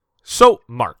So,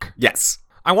 Mark, Yes.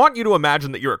 I want you to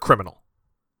imagine that you're a criminal.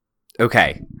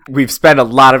 Okay. We've spent a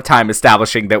lot of time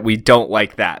establishing that we don't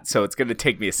like that, so it's going to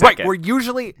take me a second. Right, we're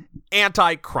usually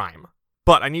anti-crime.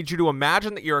 But I need you to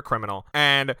imagine that you're a criminal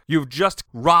and you've just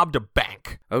robbed a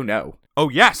bank. Oh, no. Oh,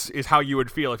 yes, is how you would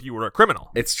feel if you were a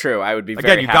criminal. It's true. I would be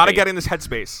very Again, you happy. gotta get in this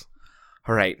headspace.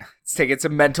 All right. It's taking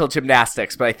some mental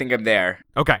gymnastics, but I think I'm there.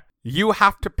 Okay, you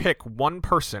have to pick one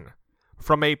person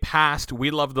from a past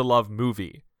We Love the Love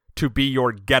movie to be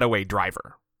your getaway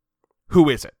driver. Who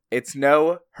is it? It's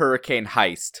no Hurricane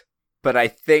Heist, but I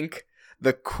think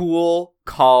the cool,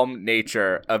 calm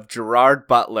nature of Gerard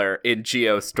Butler in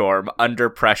Geostorm Under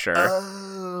Pressure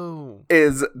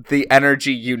is the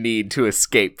energy you need to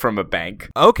escape from a bank.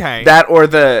 Okay. That or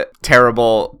the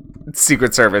terrible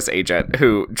Secret Service agent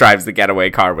who drives the getaway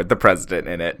car with the president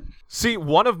in it. See,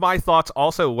 one of my thoughts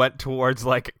also went towards,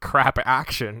 like, crap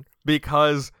action,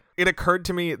 because it occurred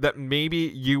to me that maybe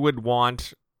you would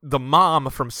want the mom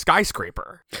from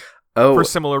Skyscraper for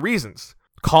similar reasons.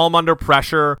 Calm under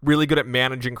pressure, really good at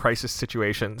managing crisis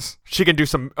situations. She can do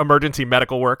some emergency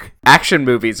medical work. Action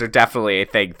movies are definitely, I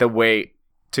think, the way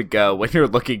to go when you're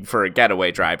looking for a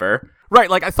getaway driver. Right,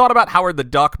 like I thought about Howard the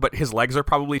Duck, but his legs are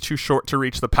probably too short to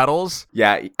reach the pedals.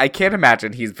 Yeah, I can't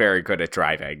imagine he's very good at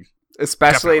driving.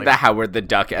 Especially Definitely. the Howard the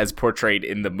Duck as portrayed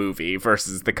in the movie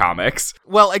versus the comics.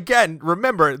 Well, again,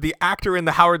 remember, the actor in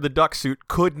the Howard the Duck suit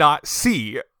could not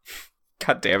see.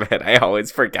 God damn it, I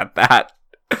always forget that.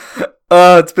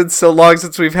 It's been so long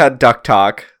since we've had Duck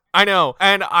Talk. I know,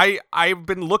 and I've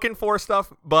been looking for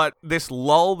stuff, but this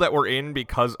lull that we're in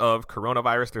because of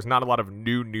coronavirus, there's not a lot of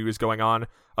new news going on.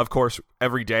 Of course,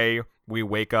 every day we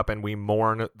wake up and we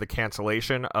mourn the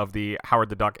cancellation of the Howard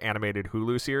the Duck animated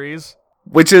Hulu series.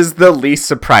 Which is the least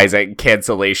surprising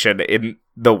cancellation in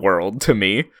the world to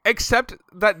me. Except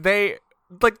that the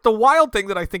wild thing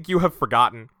that I think you have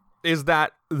forgotten is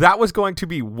that was going to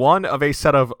be one of a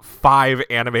set of 5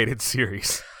 animated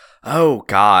series. Oh,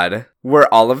 God.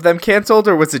 Were all of them canceled,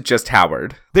 or was it just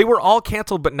Howard? They were all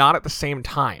canceled, but not at the same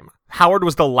time. Howard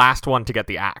was the last one to get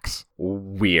the axe.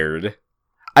 Weird.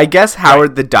 I guess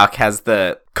Howard the Duck has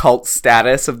the cult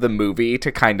status of the movie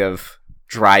to kind of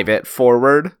drive it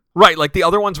forward. Right, like the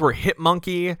other ones were Hit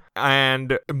Monkey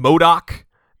and MODOK,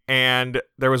 and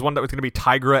there was one that was going to be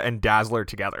Tigra and Dazzler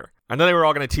together. And then they were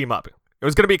all going to team up. It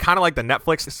was going to be kind of like the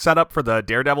Netflix setup for the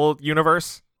Daredevil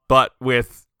universe, but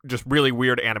with just really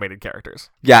weird animated characters.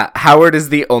 Yeah, Howard is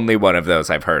the only one of those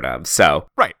I've heard of, so.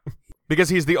 Right, because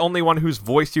he's the only one whose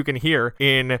voice you can hear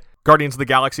in Guardians of the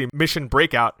Galaxy Mission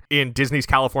Breakout in Disney's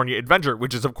California Adventure,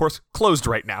 which is, of course, closed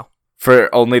right now. For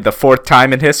only the 4th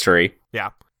time in history.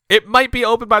 Yeah. It might be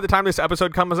open by the time this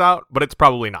episode comes out, but it's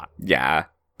probably not. Yeah,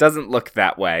 doesn't look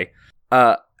that way.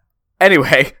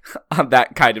 Anyway, on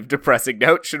that kind of depressing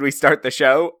note, should we start the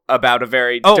show about a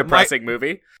very depressing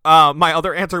movie? My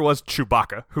other answer was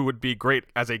Chewbacca, who would be great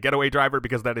as a getaway driver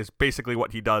because that is basically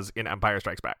what he does in Empire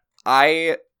Strikes Back.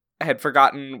 I had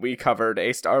forgotten we covered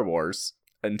a Star Wars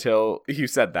until you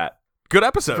said that. Good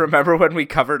episode. Remember when we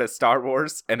covered a Star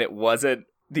Wars and it wasn't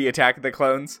the Attack of the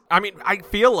Clones? I mean, I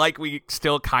feel like we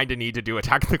still kind of need to do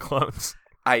Attack of the Clones.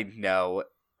 I know.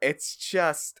 It's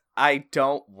just, I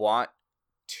don't want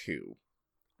to.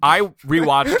 I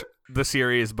rewatched the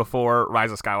series before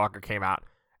Rise of Skywalker came out,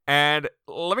 and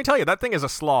let me tell you, that thing is a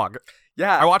slog.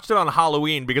 Yeah. I watched it on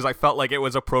Halloween because I felt like it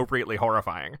was appropriately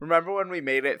horrifying. Remember when we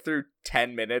made it through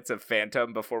 10 minutes of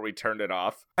Phantom before we turned it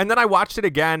off? And then I watched it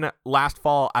again last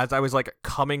fall as I was like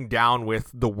coming down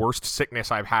with the worst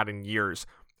sickness I've had in years.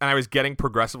 And I was getting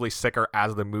progressively sicker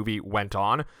as the movie went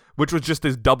on, which was just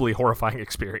this doubly horrifying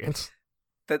experience.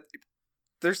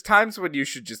 There's times when you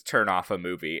should just turn off a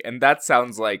movie, and that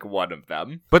sounds like one of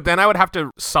them. But then I would have to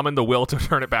summon the will to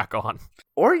turn it back on.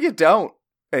 Or you don't,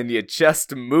 and you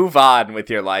just move on with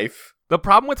your life. The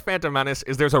problem with Phantom Menace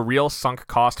is there's a real sunk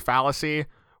cost fallacy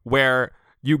where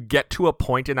you get to a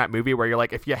point in that movie where you're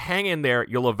like, if you hang in there,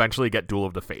 you'll eventually get Duel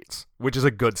of the Fates, which is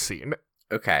a good scene.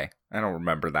 Okay, I don't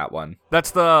remember that one.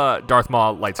 That's the Darth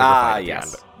Maul lightsaber fight at the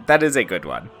yes. end. That is a good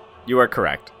one. You are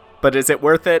correct. But is it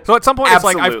worth it? So at some point,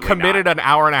 Absolutely it's like, I've committed not. an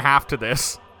hour and a half to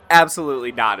this.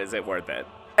 Absolutely not is it worth it.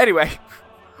 Anyway,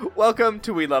 welcome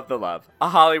to We Love the Love, a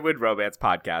Hollywood romance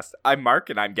podcast. I'm Mark,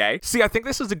 and I'm gay. See, I think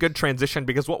this is a good transition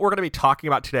because what we're going to be talking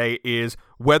about today is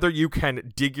whether you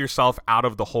can dig yourself out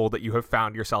of the hole that you have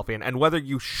found yourself in and whether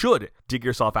you should dig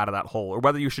yourself out of that hole or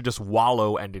whether you should just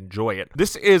wallow and enjoy it.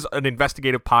 This is an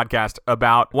investigative podcast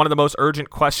about one of the most urgent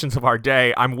questions of our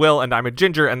day. I'm Will, and I'm a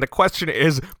ginger, and the question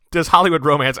is, does Hollywood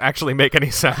romance actually make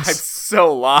any sense? I'm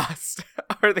so lost.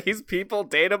 Are these people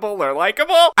dateable or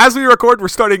likable? As we record, we're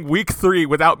starting week 3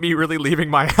 without me really leaving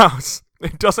my house.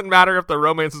 It doesn't matter if the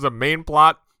romance is a main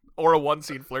plot or a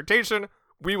one-scene flirtation.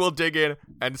 We will dig in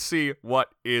and see what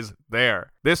is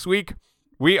there. This week,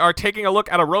 we are taking a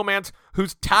look at a romance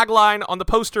whose tagline on the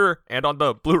poster and on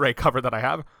the Blu-ray cover that I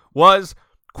have was,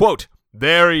 quote,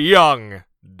 "They're young, ...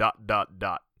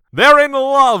 They're in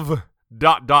love, ...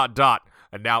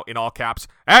 And now in all caps,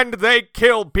 and they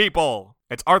kill people.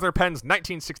 It's Arthur Penn's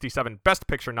 1967 Best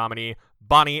Picture nominee,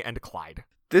 Bonnie and Clyde.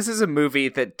 This is a movie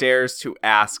that dares to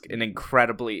ask an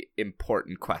incredibly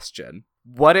important question.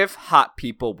 What if hot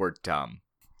people were dumb?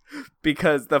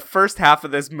 Because the first half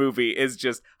of this movie is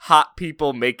just hot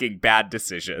people making bad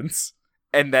decisions.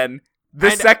 And then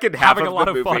the second half of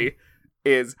the movie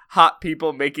is hot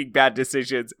people making bad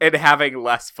decisions and having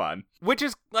less fun. Which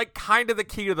is like kind of the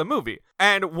key to the movie.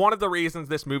 And one of the reasons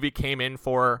this movie came in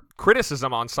for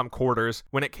criticism on some quarters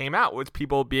when it came out was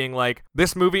people being like,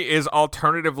 this movie is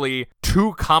alternatively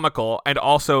too comical and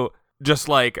also just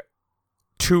like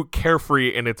too carefree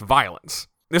in its violence.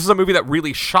 This is a movie that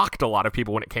really shocked a lot of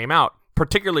people when it came out,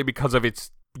 particularly because of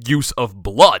its use of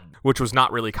blood, which was not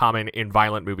really common in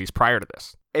violent movies prior to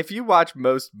this. If you watch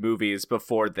most movies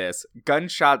before this,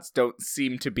 gunshots don't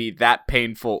seem to be that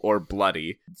painful or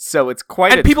bloody. So it's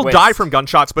quite and people die from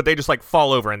gunshots, but they just like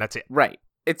fall over and that's it. Right.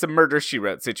 It's a Murder, She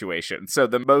Wrote situation. So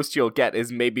the most you'll get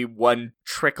is maybe one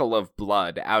trickle of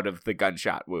blood out of the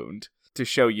gunshot wound to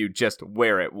show you just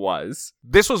where it was.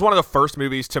 This was one of the first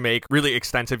movies to make really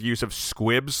extensive use of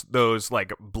squibs, those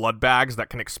like blood bags that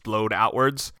can explode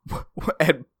outwards.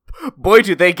 And boy,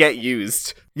 do they get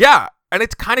used. Yeah. And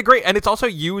it's kind of great. And it's also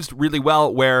used really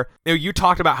well where, you know, you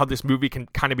talked about how this movie can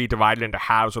kind of be divided into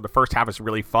halves, where the first half is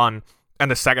really fun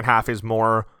and the second half is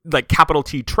more like capital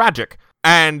T tragic.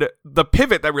 And the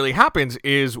pivot that really happens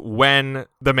is when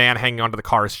the man hanging onto the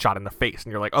car is shot in the face.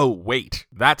 And you're like, oh, wait,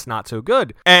 that's not so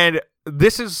good. And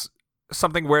this is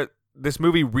something where this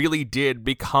movie really did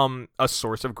become a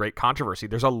source of great controversy.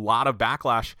 There's a lot of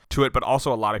backlash to it, but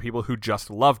also a lot of people who just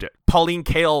loved it. Pauline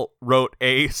Kael wrote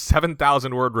a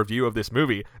 7,000-word review of this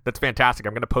movie that's fantastic.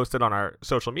 I'm going to post it on our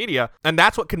social media. And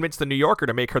that's what convinced The New Yorker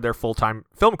to make her their full-time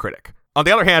film critic. On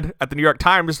the other hand, at the New York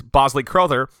Times, Bosley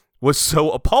Crowther was so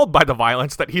appalled by the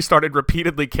violence that he started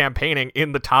repeatedly campaigning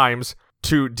in the Times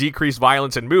to decrease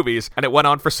violence in movies, and it went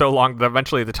on for so long that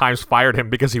eventually the Times fired him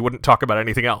because he wouldn't talk about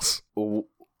anything else.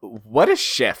 What a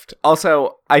shift.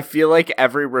 Also, I feel like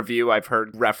every review I've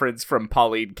heard reference from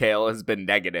Pauline Kael has been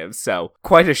negative, so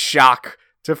quite a shock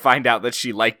to find out that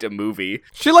she liked a movie.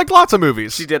 She liked lots of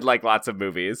movies. She did like lots of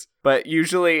movies, but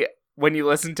usually when you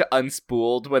listen to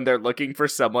Unspooled, when they're looking for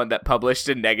someone that published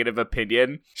a negative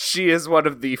opinion, she is one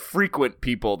of the frequent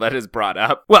people that is brought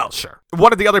up. Well, sure.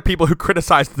 One of the other people who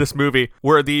criticized this movie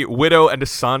were the widow and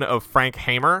son of Frank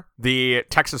Hamer, the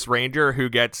Texas Ranger who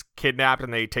gets kidnapped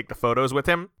and they take the photos with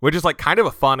him, which is like kind of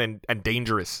a fun and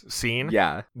dangerous scene.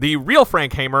 Yeah. The real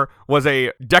Frank Hamer was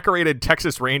a decorated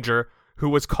Texas Ranger who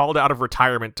was called out of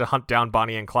retirement to hunt down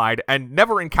Bonnie and Clyde and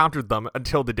never encountered them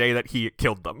until the day that he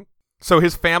killed them. So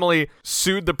his family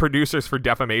sued the producers for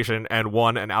defamation and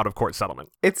won an out-of-court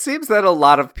settlement. It seems that a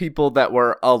lot of people that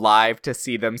were alive to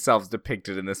see themselves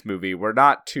depicted in this movie were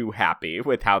not too happy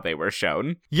with how they were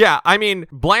shown. Yeah, I mean,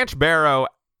 Blanche Barrow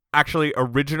actually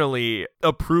originally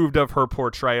approved of her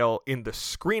portrayal in the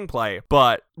screenplay,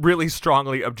 but really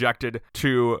strongly objected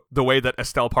to the way that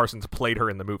Estelle Parsons played her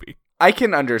in the movie. I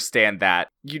can understand that.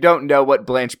 You don't know what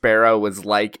Blanche Barrow was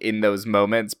like in those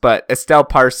moments, but Estelle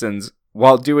Parsons,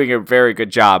 while doing a very good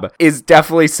job, is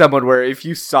definitely someone where if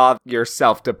you saw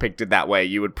yourself depicted that way,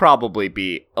 you would probably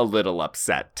be a little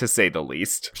upset, to say the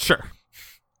least. Sure.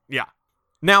 Yeah.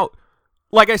 Now,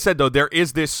 like I said, though, there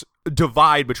is this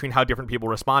divide between how different people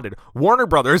responded. Warner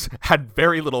Brothers had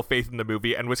very little faith in the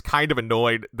movie and was kind of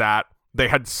annoyed that they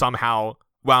had somehow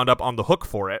wound up on the hook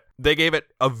for it. They gave it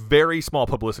a very small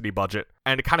publicity budget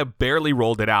and kind of barely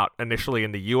rolled it out initially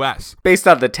in the US. Based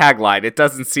on the tagline, it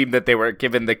doesn't seem that they were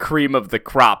given the cream of the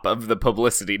crop of the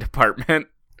publicity department.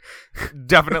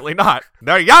 Definitely not.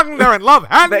 They're young, they're in love,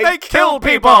 and they kill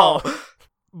people!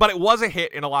 But it was a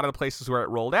hit in a lot of the places where it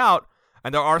rolled out,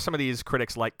 and there are some of these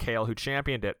critics like Kael who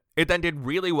championed it. It then did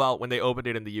really well when they opened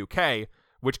it in the UK,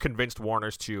 which convinced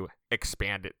Warner's to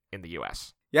expand it in the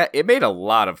US. Yeah, it made a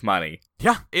lot of money.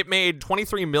 Yeah, it made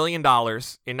 $23 million in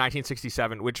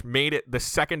 1967, which made it the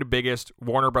second biggest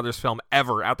Warner Brothers film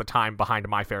ever at the time, behind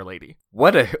My Fair Lady.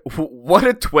 What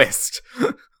a twist.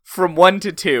 From 1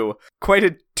 to 2. Quite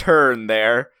a turn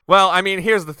there. Well, I mean,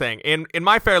 here's the thing. In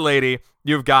My Fair Lady,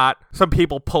 you've got some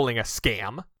people pulling a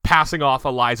scam, passing off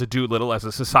Eliza Doolittle as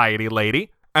a society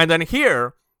lady. And then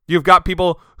here, you've got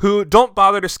people who don't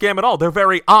bother to scam at all. They're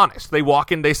very honest. They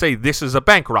walk in, they say, this is a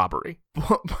bank robbery.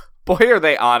 Boy, are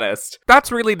they honest.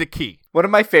 That's really the key. One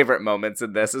of my favorite moments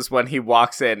in this is when he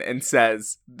walks in and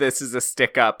says, "This is a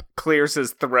stick-up," clears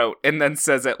his throat, and then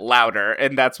says it louder,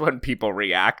 and that's when people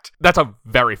react. That's a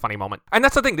very funny moment. And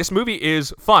that's the thing, this movie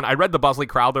is fun. I read the Bosley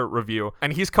Crowther review,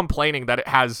 and he's complaining that it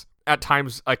has, at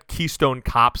times, a Keystone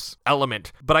Cops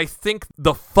element. But I think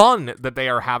the fun that they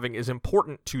are having is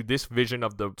important to this vision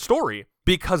of the story,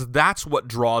 because that's what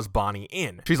draws Bonnie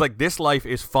in. She's like, this life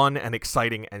is fun and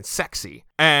exciting and sexy.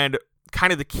 And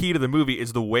kind of the key to the movie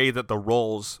is the way that the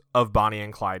roles of Bonnie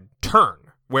and Clyde turn,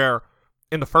 where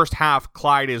in the first half,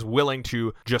 Clyde is willing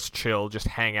to just chill, just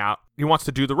hang out. He wants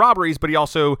to do the robberies, but he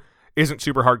also isn't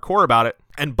super hardcore about it.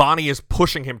 And Bonnie is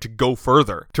pushing him to go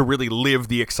further, to really live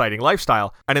the exciting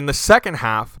lifestyle. And in the second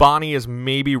half, Bonnie is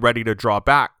maybe ready to draw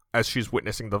back as she's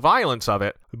witnessing the violence of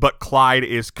it, but Clyde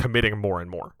is committing more and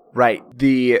more. Right.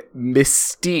 The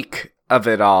mystique of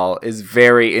it all is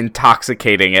very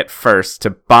intoxicating at first to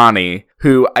Bonnie,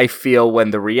 who I feel when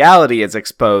the reality is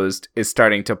exposed is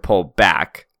starting to pull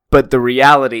back. But the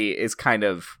reality is kind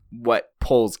of what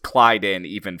pulls Clyde in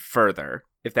even further,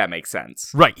 if that makes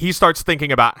sense. Right. He starts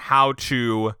thinking about how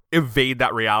to evade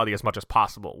that reality as much as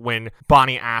possible. When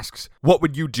Bonnie asks, what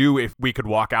would you do if we could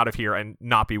walk out of here and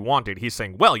not be wanted? He's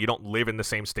saying, well, you don't live in the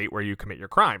same state where you commit your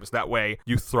crimes. That way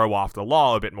you throw off the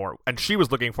law a bit more. And she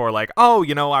was looking for like, oh,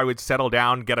 I would settle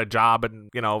down, get a job and,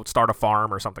 start a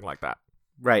farm or something like that.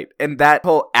 Right. And that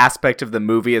whole aspect of the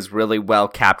movie is really well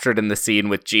captured in the scene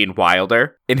with Gene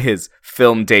Wilder in his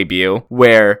film debut,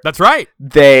 where That's right.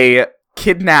 They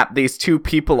kidnap these two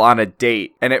people on a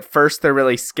date, and at first they're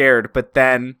really scared, but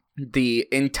then the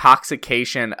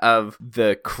intoxication of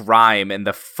the crime and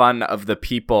the fun of the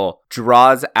people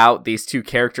draws out these two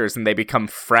characters and they become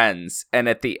friends. And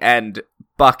at the end,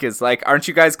 Buck is like, aren't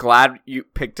you guys glad you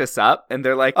picked us up? And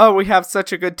they're like, oh, we have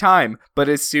such a good time. But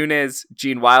as soon as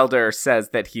Gene Wilder says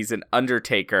that he's an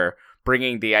undertaker,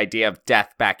 bringing the idea of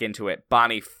death back into it,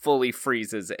 Bonnie fully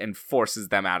freezes and forces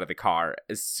them out of the car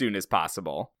as soon as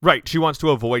possible. Right. She wants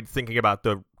to avoid thinking about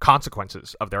the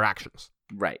consequences of their actions.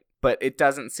 Right. But it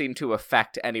doesn't seem to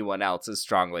affect anyone else as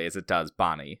strongly as it does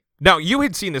Bonnie. Now, you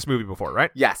had seen this movie before,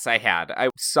 right? Yes, I had. I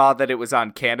saw that it was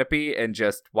on Canopy and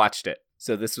just watched it.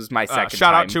 So this was my second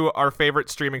shout time. out to our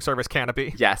favorite streaming service,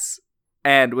 Canopy. Yes.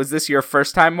 And was this your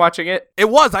first time watching it?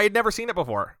 It was. I had never seen it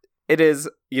before. It is,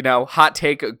 hot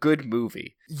take, a good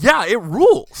movie. Yeah, it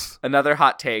rules. Another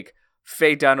hot take,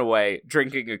 Faye Dunaway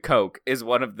drinking a Coke is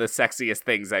one of the sexiest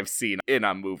things I've seen in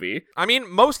a movie. I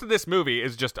mean, most of this movie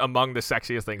is just among the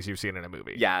sexiest things you've seen in a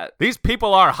movie. Yeah. These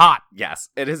people are hot. Yes,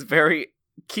 it is a very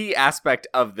key aspect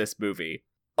of this movie.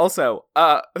 Also,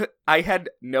 I had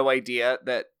no idea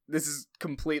that this is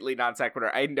completely non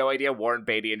sequitur. I had no idea Warren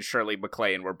Beatty and Shirley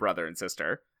MacLaine were brother and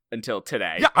sister until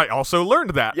today. Yeah, I also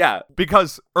learned that. Yeah.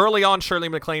 Because early on, Shirley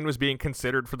MacLaine was being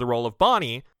considered for the role of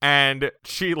Bonnie, and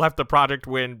she left the project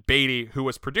when Beatty, who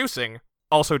was producing,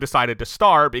 also decided to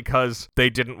star because they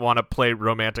didn't want to play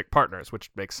romantic partners, which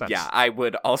makes sense. Yeah, I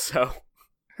would also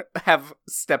have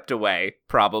stepped away,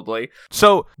 probably.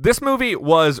 So this movie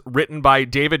was written by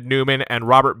David Newman and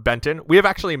Robert Benton. We have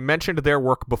actually mentioned their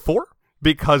work before,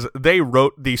 because they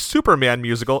wrote the Superman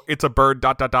musical, It's a Bird, ...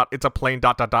 It's a Plane, ...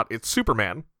 It's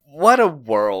Superman. What a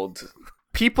world.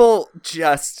 People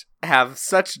just have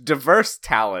such diverse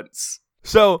talents.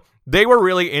 So they were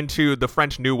really into the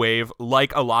French New Wave,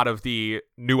 like a lot of the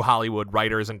new Hollywood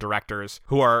writers and directors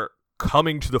who are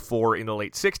coming to the fore in the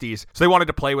late 60s. So they wanted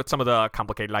to play with some of the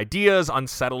complicated ideas,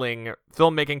 unsettling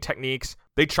filmmaking techniques.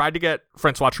 They tried to get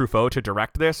Francois Truffaut to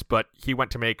direct this, but he went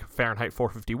to make Fahrenheit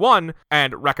 451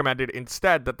 and recommended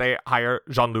instead that they hire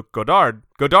Jean-Luc Godard.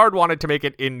 Godard wanted to make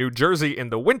it in New Jersey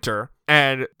in the winter,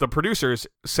 and the producers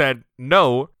said,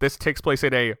 no, this takes place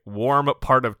in a warm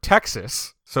part of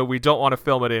Texas, so we don't want to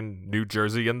film it in New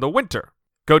Jersey in the winter.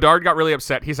 Godard got really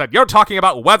upset. He said, you're talking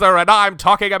about weather and I'm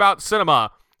talking about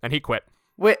cinema. And he quit.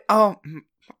 Wait, I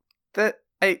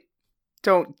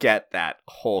don't get that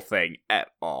whole thing at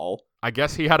all. I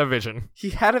guess he had a vision. He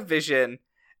had a vision,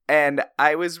 and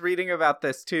I was reading about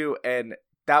this too, and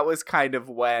that was kind of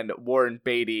when Warren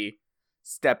Beatty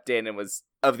stepped in and was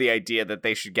of the idea that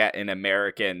they should get an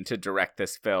American to direct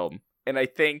this film. And I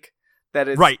think that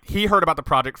is... Right, he heard about the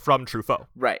project from Truffaut.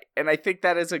 Right, and I think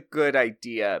that is a good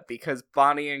idea, because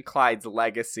Bonnie and Clyde's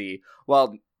legacy,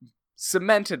 well,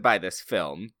 cemented by this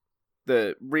film,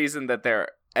 the reason that they're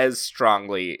as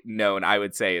strongly known, I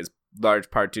would say, is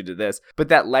large part due to this, but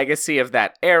that legacy of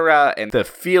that era and the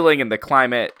feeling and the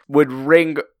climate would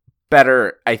ring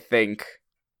better, I think,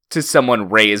 to someone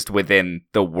raised within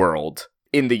the world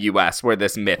in the US where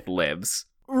this myth lives.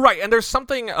 Right, and there's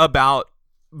something about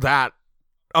that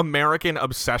American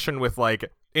obsession with, like,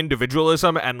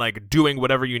 individualism and like doing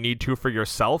whatever you need to for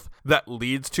yourself that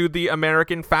leads to the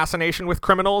American fascination with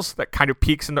criminals that kind of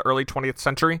peaks in the early 20th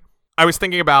century. I was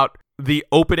thinking about the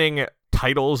opening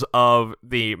titles of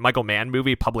the Michael Mann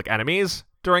movie Public Enemies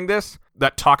during this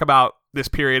that talk about this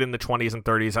period in the 20s and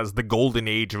 30s as the golden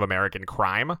age of American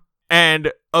crime.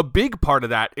 And a big part of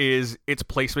that is its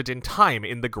placement in time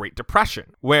in the Great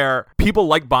Depression, where people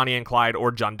like Bonnie and Clyde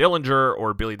or John Dillinger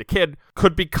or Billy the Kid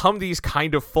could become these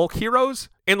kind of folk heroes,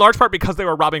 in large part because they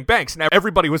were robbing banks and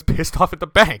everybody was pissed off at the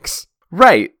banks.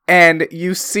 Right, and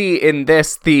you see in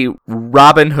this the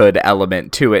Robin Hood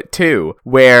element to it too,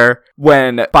 where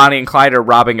when Bonnie and Clyde are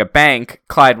robbing a bank,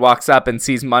 Clyde walks up and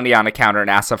sees money on a counter and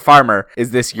asks a farmer,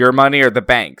 "Is this your money or the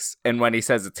bank's?" And when he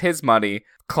says it's his money,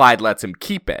 Clyde lets him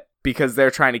keep it, because they're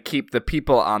trying to keep the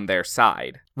people on their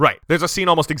side. Right. There's a scene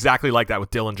almost exactly like that with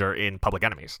Dillinger in Public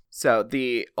Enemies. So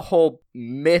the whole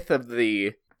myth of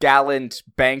the gallant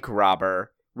bank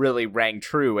robber really rang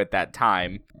true at that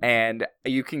time, and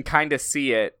you can kind of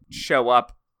see it show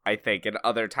up, I think, in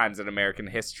other times in American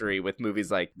history with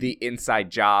movies like The Inside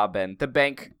Job, and the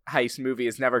bank heist movie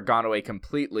has never gone away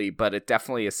completely, but it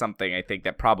definitely is something I think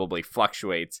that probably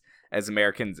fluctuates as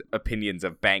Americans' opinions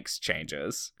of banks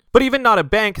changes. But even not a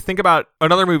bank, think about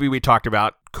another movie we talked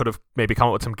about, could have maybe come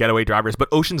up with some getaway drivers, but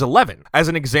Ocean's 11 as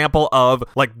an example of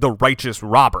like the righteous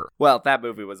robber. Well, that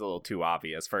movie was a little too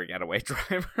obvious for a getaway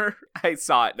driver. I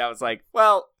saw it and I was like,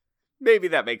 well, maybe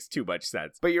that makes too much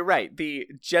sense. But you're right, the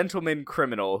gentleman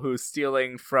criminal who's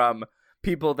stealing from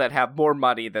people that have more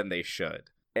money than they should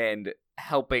and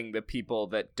helping the people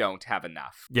that don't have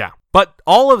enough. Yeah. But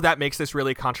all of that makes this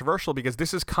really controversial because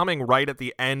this is coming right at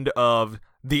the end of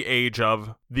the age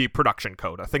of the production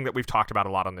code, a thing that we've talked about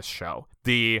a lot on this show.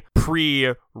 The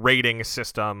pre-rating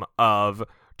system of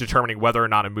determining whether or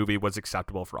not a movie was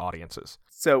acceptable for audiences.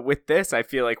 So with this, I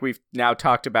feel like we've now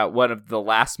talked about one of the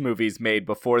last movies made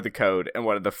before the code and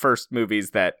one of the first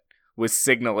movies that was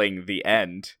signaling the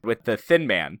end with The Thin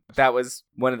Man. That was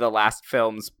one of the last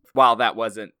films, while that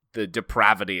wasn't the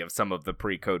depravity of some of the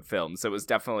pre-code films. It was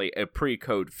definitely a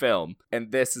pre-code film,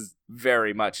 and this is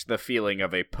very much the feeling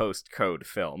of a post-code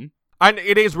film. And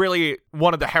it is really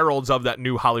one of the heralds of that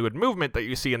new Hollywood movement that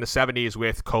you see in the 70s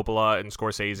with Coppola and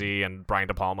Scorsese and Brian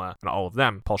De Palma and all of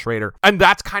them, Paul Schrader. And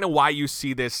that's kind of why you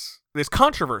see this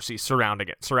controversy surrounding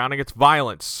it, surrounding its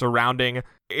violence, surrounding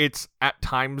its, at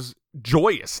times,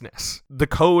 joyousness. The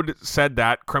code said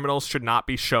that criminals should not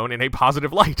be shown in a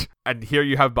positive light. And here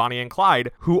you have Bonnie and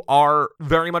Clyde, who are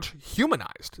very much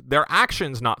humanized. Their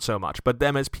actions, not so much, but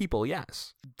them as people,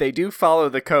 yes. They do follow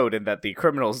the code in that the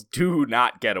criminals do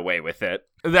not get away with it.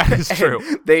 That is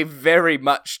true. They very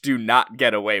much do not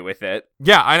get away with it.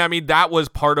 Yeah, and I mean, that was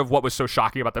part of what was so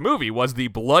shocking about the movie, was the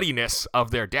bloodiness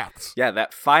of their deaths. Yeah,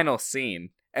 that final scene.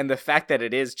 And the fact that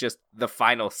it is just the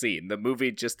final scene. The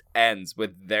movie just ends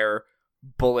with their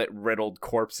bullet-riddled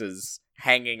corpses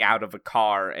hanging out of a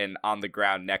car and on the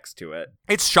ground next to it.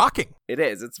 It's shocking. It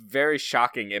is. It's very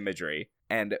shocking imagery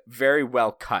and very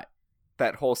well cut.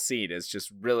 That whole scene is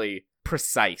just really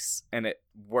precise and it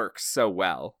works so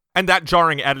well. And that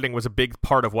jarring editing was a big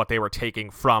part of what they were taking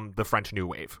from the French New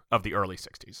Wave of the early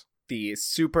 60s. The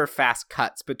super fast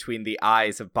cuts between the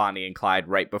eyes of Bonnie and Clyde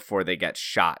right before they get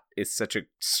shot is such a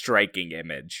striking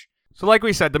image. So like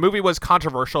we said, the movie was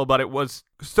controversial, but it was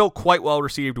still quite well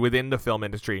received within the film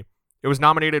industry. It was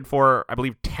nominated for, I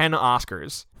believe, 10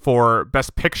 Oscars for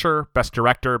Best Picture, Best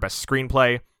Director, Best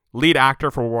Screenplay, Lead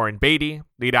Actor for Warren Beatty,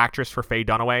 Lead Actress for Faye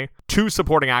Dunaway, 2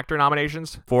 Supporting Actor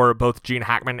nominations for both Gene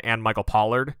Hackman and Michael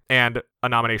Pollard, and a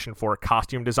nomination for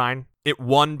Costume Design. It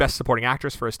won Best Supporting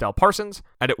Actress for Estelle Parsons,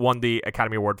 and it won the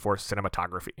Academy Award for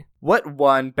Cinematography. What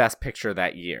won Best Picture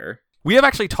that year? We have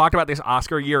actually talked about this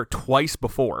Oscar year twice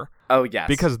before. Oh, yes.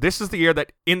 Because this is the year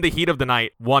that In the Heat of the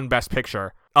Night won Best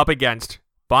Picture up against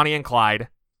Bonnie and Clyde,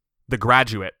 The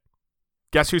Graduate,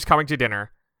 Guess Who's Coming to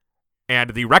Dinner,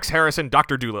 and the Rex Harrison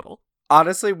Dr. Dolittle.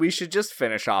 Honestly, we should just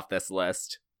finish off this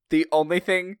list. The only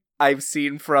thing I've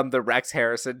seen from the Rex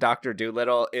Harrison Dr.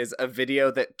 Dolittle is a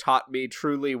video that taught me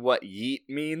truly what yeet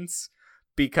means,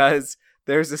 because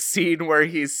there's a scene where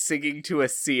he's singing to a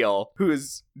seal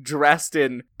who's dressed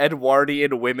in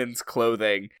Edwardian women's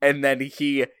clothing, and then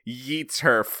he yeets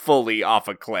her fully off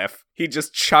a cliff. He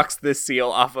just chucks the seal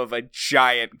off of a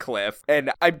giant cliff,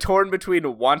 and I'm torn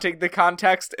between wanting the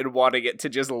context and wanting it to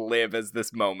just live as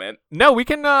this moment. No, we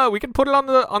can put it on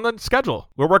the schedule.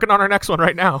 We're working on our next one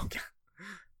right now.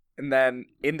 And then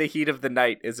In the Heat of the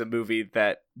Night is a movie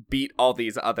that beat all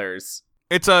these others.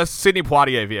 It's a Sidney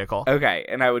Poitier vehicle. Okay,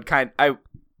 and I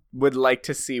would like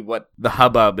to see what the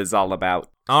hubbub is all about.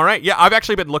 All right. Yeah, I've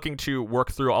actually been looking to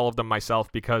work through all of them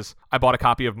myself because I bought a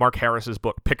copy of Mark Harris's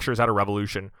book, Pictures at a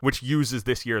Revolution, which uses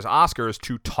this year's Oscars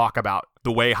to talk about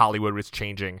the way Hollywood was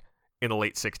changing in the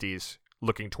late 60s,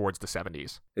 looking towards the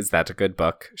 70s. Is that a good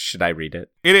book? Should I read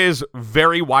it? It is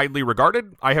very widely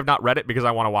regarded. I have not read it because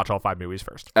I want to watch all 5 movies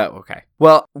first. Oh, okay.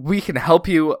 Well, we can help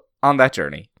you on that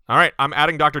journey. All right. I'm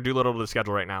adding Dr. Dolittle to the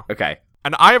schedule right now. Okay.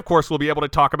 And I, of course, will be able to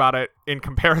talk about it in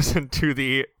comparison to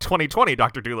the 2020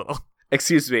 Dr. Dolittle.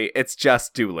 Excuse me, it's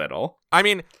just Dolittle. I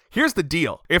mean, here's the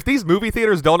deal. If these movie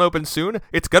theaters don't open soon,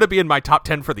 it's going to be in my top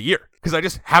 10 for the year, because I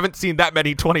just haven't seen that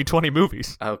many 2020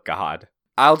 movies. Oh, God.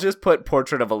 I'll just put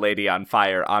Portrait of a Lady on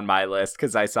Fire on my list,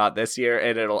 because I saw it this year,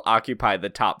 and it'll occupy the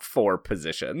top 4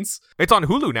 positions. It's on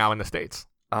Hulu now in the States.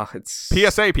 Oh, it's...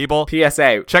 PSA, people.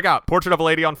 PSA. Check out Portrait of a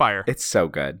Lady on Fire. It's so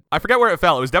good. I forget where it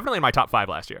fell. It was definitely in my top 5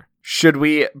 last year. Should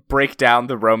we break down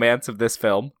the romance of this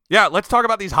film? Yeah, let's talk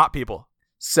about these hot people.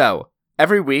 So,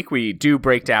 every week we do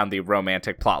break down the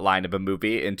romantic plotline of a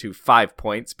movie into 5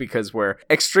 points because we're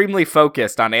extremely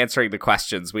focused on answering the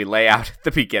questions we lay out at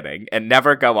the beginning and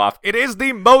never go off. It is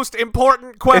the most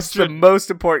important question. It's the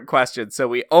most important question, so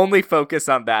we only focus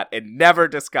on that and never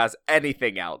discuss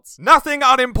anything else. Nothing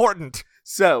unimportant.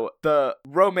 So, the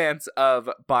romance of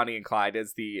Bonnie and Clyde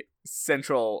is the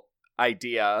central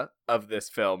idea of this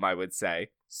film, I would say.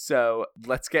 So,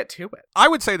 let's get to it. I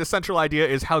would say the central idea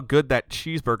is how good that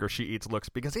cheeseburger she eats looks,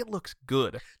 because it looks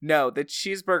good. No, the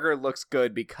cheeseburger looks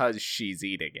good because she's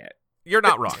eating it. You're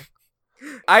not wrong.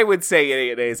 I would say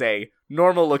it is a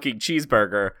normal-looking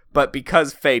cheeseburger, but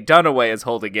because Faye Dunaway is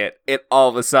holding it, it all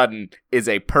of a sudden is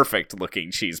a perfect-looking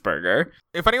cheeseburger.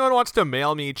 If anyone wants to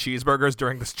mail me cheeseburgers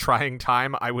during this trying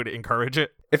time, I would encourage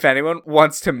it. If anyone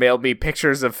wants to mail me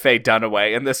pictures of Faye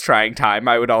Dunaway in this trying time,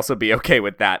 I would also be okay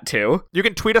with that, too. You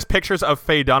can tweet us pictures of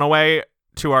Faye Dunaway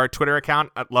to our Twitter account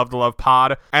at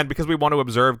LoveTheLovePod, and because we want to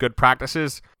observe good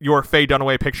practices, your Faye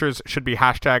Dunaway pictures should be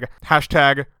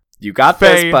hashtag you got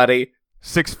Faye, this, buddy.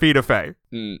 6 feet of Faye.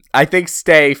 I think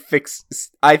stay 6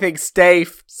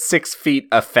 feet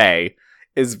of Faye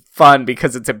is fun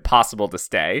because it's impossible to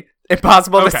stay.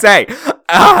 Impossible to say.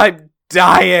 I'm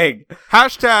dying.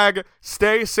 Hashtag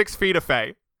stay 6 feet of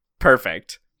Faye.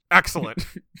 Perfect. Excellent.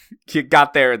 You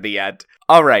got there in the end.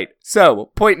 All right.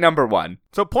 So, point number 1.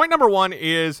 So, point number 1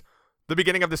 is the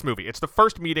beginning of this movie. It's the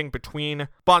first meeting between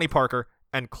Bonnie Parker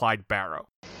and Clyde Barrow.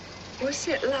 What's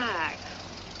it like?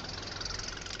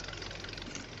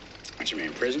 What you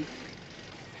mean, prison?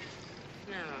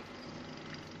 No.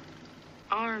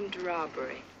 Armed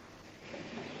robbery.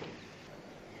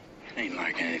 It ain't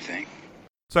like anything.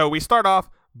 So we start off,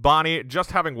 Bonnie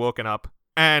just having woken up,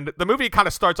 and the movie kind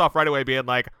of starts off right away being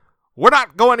like, we're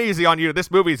not going easy on you.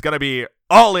 This movie's going to be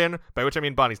all in, by which I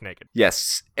mean Bonnie's naked.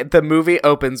 Yes. The movie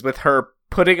opens with her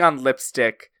putting on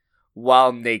lipstick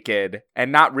while naked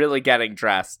and not really getting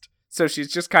dressed. So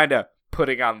she's just kind of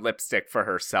putting on lipstick for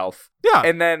herself. Yeah.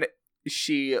 And then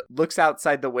she looks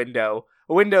outside the window,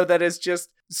 a window that is just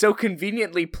so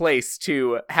conveniently placed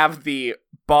to have the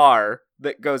bar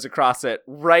that goes across it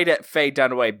right at Faye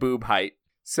Dunaway boob height.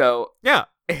 So yeah,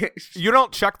 you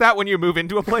don't check that when you move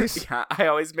into a place? Yeah, I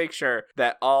always make sure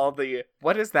that all the,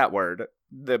 what is that word?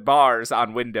 The bars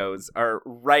on windows are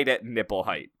right at nipple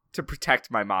height to protect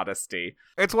my modesty.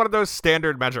 It's one of those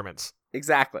standard measurements.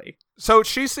 Exactly. So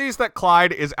she sees that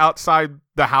Clyde is outside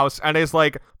the house and is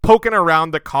like poking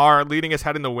around the car, leaning his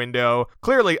head in the window,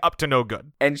 clearly up to no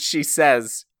good. And she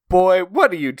says, boy,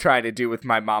 what are you trying to do with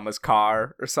my mama's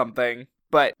car or something?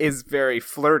 But is very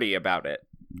flirty about it,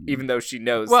 even though she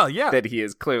knows that he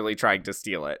is clearly trying to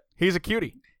steal it. He's a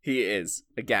cutie. He is.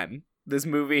 Again, this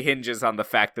movie hinges on the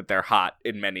fact that they're hot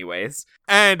in many ways.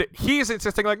 And he's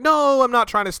insisting like, no, I'm not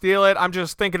trying to steal it. I'm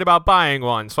just thinking about buying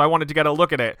one. So I wanted to get a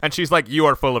look at it. And she's like, you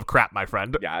are full of crap, my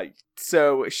friend. Yeah.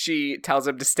 So she tells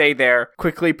him to stay there,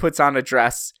 quickly puts on a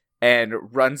dress, and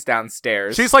runs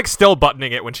downstairs. She's like still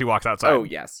buttoning it when she walks outside. Oh,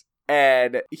 yes.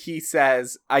 And he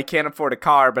says, I can't afford a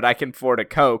car, but I can afford a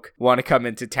Coke. Want to come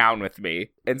into town with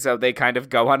me? And so they kind of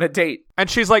go on a date. And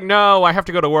she's like, no, I have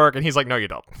to go to work. And he's like, no, you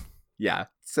don't. Yeah.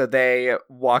 So they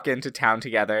walk into town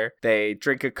together. They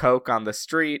drink a Coke on the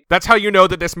street. That's how you know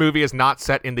that this movie is not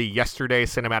set in the Yesterday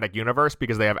cinematic universe,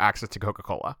 because they have access to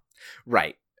Coca-Cola.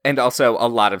 Right. And also a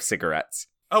lot of cigarettes.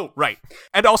 Oh, right.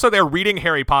 And also they're reading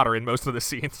Harry Potter in most of the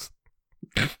scenes.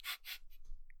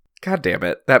 God damn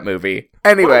it, that movie.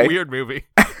 Anyway. What a weird movie.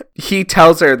 He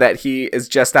tells her that he is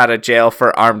just out of jail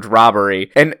for armed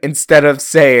robbery. And instead of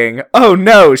saying, oh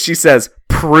no, she says,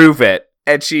 prove it.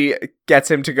 And she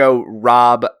gets him to go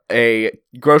rob a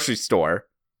grocery store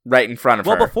right in front of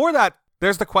her. Well, before that,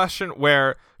 There's the question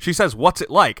where she says, "What's it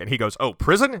like?" And he goes, "Oh,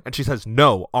 prison?" And she says,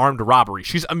 "No, armed robbery."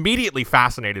 She's immediately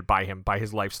fascinated by him, by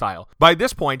his lifestyle. By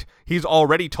this point, he's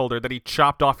already told her that he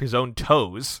chopped off his own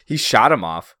toes. He shot him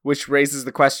off, which raises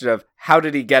the question of how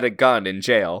did he get a gun in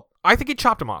jail? I think he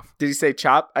chopped him off. Did he say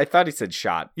chop? I thought he said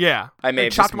shot. Yeah. I may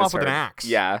have chopped just him off with an misheard. axe.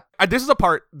 Yeah. And this is a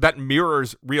part that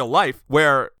mirrors real life,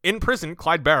 where in prison,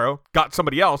 Clyde Barrow got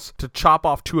somebody else to chop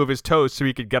off 2 of his toes so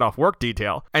he could get off work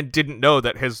detail, and didn't know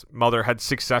that his mother had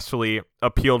successfully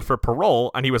appealed for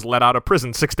parole, and he was let out of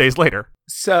prison 6 days later.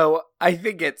 So I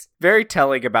think it's very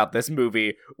telling about this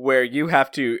movie where you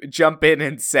have to jump in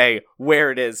and say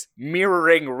where it is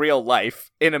mirroring real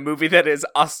life in a movie that is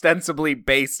ostensibly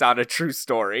based on a true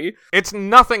story. It's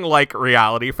nothing like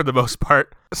reality for the most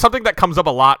part. Something that comes up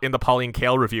a lot in the Pauline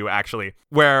Kael review, actually,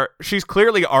 where she's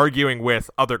clearly arguing with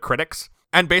other critics.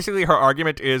 And basically her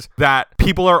argument is that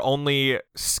people are only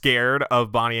scared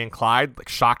of Bonnie and Clyde, like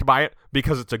shocked by it,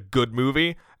 because it's a good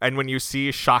movie. And when you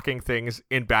see shocking things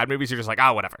in bad movies, you're just like,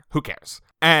 oh, whatever, who cares?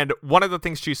 And one of the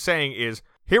things she's saying is,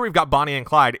 here we've got Bonnie and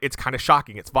Clyde, it's kind of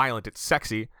shocking, it's violent, it's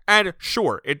sexy, and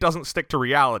sure, it doesn't stick to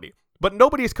reality. But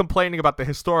nobody's complaining about the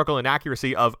historical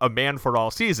inaccuracy of A Man for All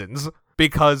Seasons,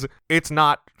 because it's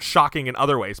not shocking in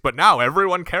other ways. But now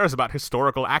everyone cares about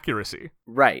historical accuracy.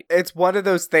 Right. It's one of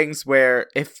those things where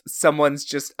if someone's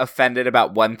just offended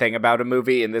about one thing about a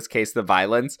movie, in this case the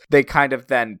violence, they kind of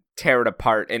then tear it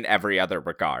apart in every other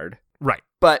regard. Right.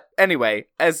 But anyway,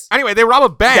 they rob a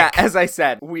bank. Yeah, as I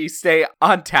said, we stay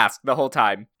on task the whole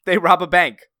time. They rob a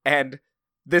bank, and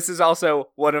this is also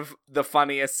one of the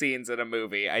funniest scenes in a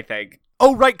movie, I think.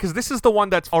 Oh, right, because this is the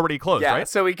one that's already closed, yeah, right?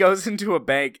 So he goes into a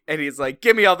bank and he's like,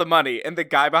 give me all the money. And the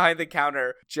guy behind the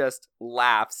counter just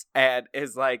laughs and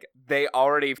is like, they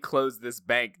already closed this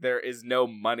bank. There is no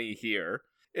money here.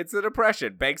 It's a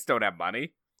depression. Banks don't have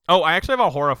money. Oh, I actually have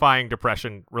a horrifying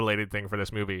depression-related thing for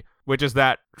this movie, which is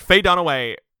that Faye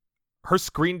Dunaway, her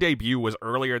screen debut was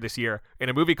earlier this year in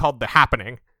a movie called The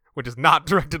Happening, which is not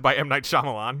directed by M. Night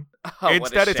Shyamalan. Oh,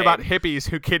 Instead, it's about hippies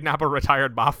who kidnap a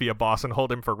retired mafia boss and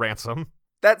hold him for ransom.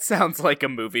 That sounds like a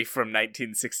movie from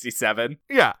 1967.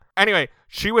 Yeah. Anyway,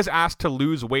 she was asked to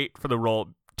lose weight for the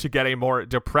role to get a more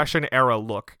Depression-era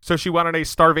look. So she went on a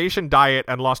starvation diet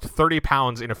and lost 30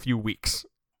 pounds in a few weeks.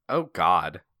 Oh,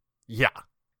 God. Yeah.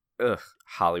 Ugh,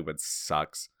 Hollywood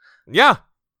sucks. Yeah.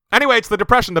 Anyway, it's the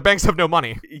Depression. The banks have no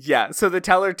money. Yeah, so the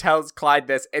teller tells Clyde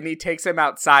this, and he takes him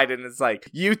outside and is like,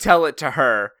 you tell it to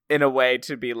her, in a way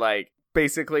to be like,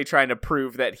 basically trying to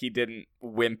prove that he didn't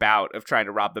wimp out of trying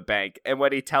to rob the bank. And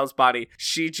when he tells Bonnie,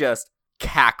 she just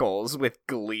cackles with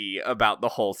glee about the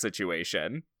whole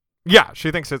situation. Yeah, she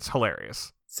thinks it's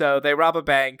hilarious. So they rob a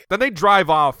bank. Then they drive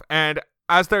off, and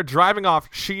as they're driving off,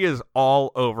 she is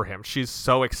all over him. She's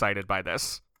so excited by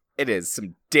this. It is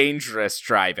some dangerous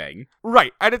driving.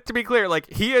 Right. And to be clear,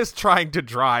 like, he is trying to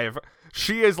drive.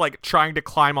 She is, like, trying to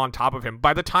climb on top of him.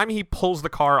 By the time he pulls the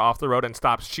car off the road and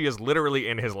stops, she is literally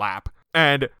in his lap.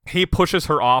 And he pushes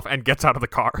her off and gets out of the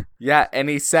car. Yeah, and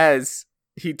he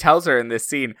tells her in this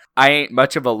scene, I ain't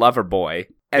much of a lover boy.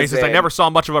 He says, I never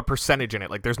saw much of a percentage in it.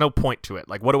 Like, there's no point to it.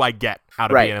 Like, what do I get out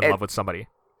of being in love with somebody?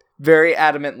 Very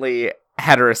adamantly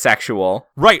heterosexual.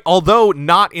 Right, although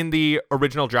not in the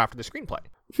original draft of the screenplay.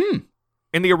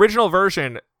 In the original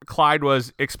version, Clyde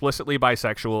was explicitly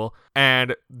bisexual,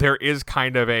 and there is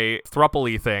kind of a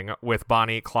throuple-y thing with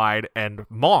Bonnie, Clyde, and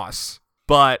Moss.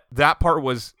 But that part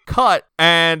was cut,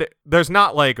 and there's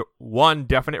not like one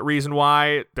definite reason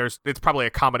why. It's probably a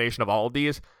combination of all of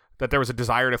these, that there was a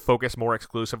desire to focus more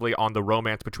exclusively on the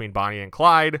romance between Bonnie and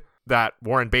Clyde, that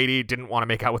Warren Beatty didn't want to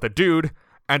make out with a dude,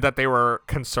 and that they were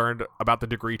concerned about the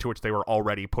degree to which they were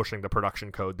already pushing the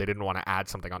production code. They didn't want to add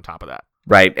something on top of that.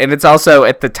 Right, and it's also,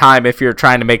 at the time, if you're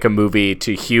trying to make a movie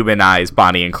to humanize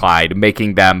Bonnie and Clyde,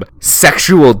 making them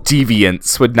sexual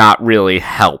deviants would not really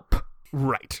help.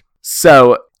 Right.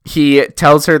 So he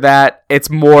tells her that it's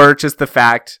more just the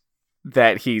fact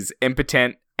that he's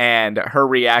impotent, and her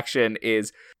reaction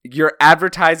is, your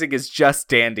advertising is just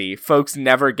dandy. Folks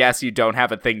never guess you don't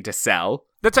have a thing to sell.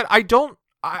 That's it. I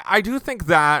do think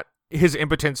that his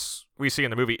impotence we see in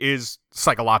the movie is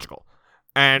psychological.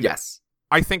 And yes.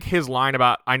 I think his line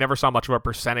about, I never saw much of a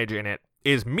percentage in it,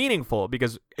 is meaningful,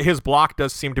 because his block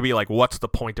does seem to be like, what's the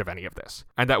point of any of this?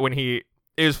 And that when he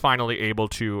is finally able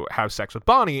to have sex with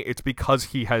Bonnie, it's because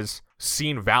he has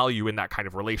seen value in that kind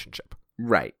of relationship.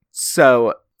 Right.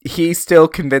 So he still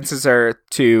convinces her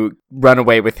to run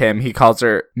away with him. He calls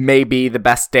her maybe the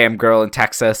best damn girl in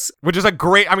Texas. Which is a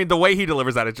great, I mean, the way he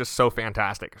delivers that is just so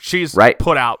fantastic. She's Right.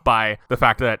 put out by the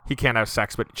fact that he can't have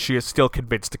sex, but she is still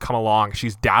convinced to come along.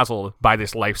 She's dazzled by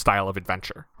this lifestyle of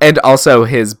adventure. And also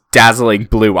his dazzling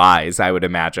blue eyes, I would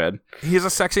imagine. He is a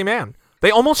sexy man.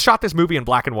 They almost shot this movie in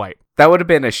black and white. That would have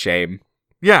been a shame.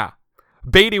 Yeah.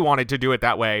 Beatty wanted to do it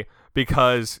that way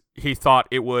because he thought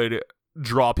it would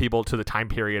draw people to the time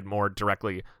period more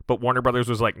directly. But Warner Brothers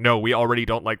was like, no, we already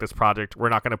don't like this project. We're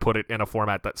not going to put it in a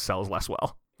format that sells less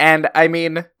well. And I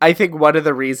mean, I think one of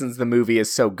the reasons the movie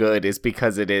is so good is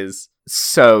because it is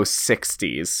so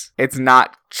 60s. It's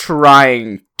not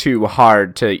trying too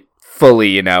hard to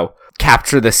fully,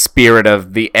 capture the spirit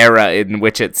of the era in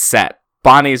which it's set.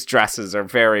 Bonnie's dresses are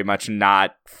very much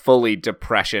not fully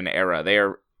Depression era. They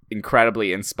are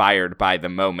incredibly inspired by the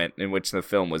moment in which the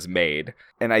film was made.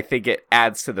 And I think it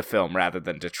adds to the film rather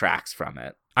than detracts from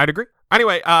it. I'd agree.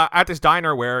 Anyway, at this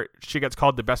diner where she gets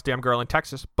called the best damn girl in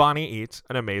Texas, Bonnie eats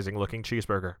an amazing looking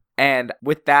cheeseburger. And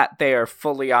with that, they are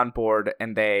fully on board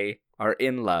and they are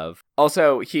in love.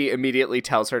 Also, he immediately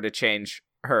tells her to change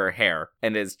her hair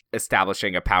and is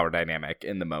establishing a power dynamic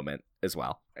in the moment as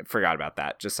well. I forgot about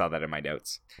that. Just saw that in my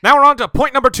notes. Now we're on to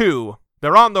point number 2.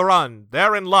 They're on the run.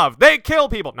 They're in love. They kill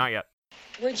people. Not yet.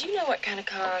 Would you know what kind of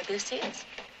car this is?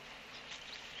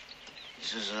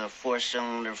 This is a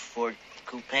 4-cylinder Ford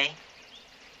coupe?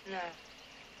 No.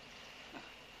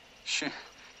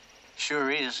 Sure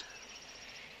is.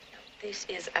 This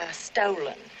is a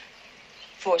stolen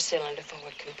 4-cylinder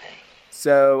Ford coupe.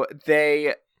 So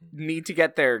they need to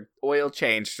get their oil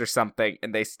changed or something,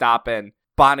 and they stop in.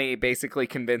 Bonnie basically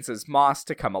convinces Moss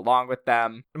to come along with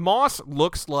them. Moss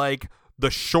looks like the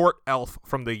short elf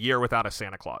from The Year Without a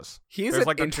Santa Claus. He's there's an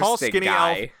like the interesting tall, skinny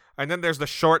guy. elf, and then there's the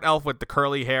short elf with the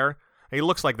curly hair. And he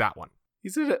looks like that one.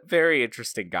 He's a very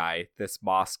interesting guy, this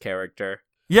Moss character.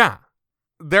 Yeah.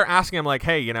 They're asking him like,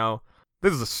 hey,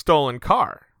 this is a stolen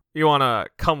car. You want to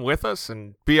come with us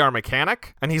and be our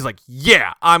mechanic? And he's like,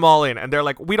 yeah, I'm all in. And they're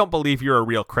like, we don't believe you're a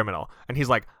real criminal. And he's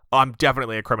like, oh, I'm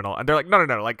definitely a criminal. And they're like, no.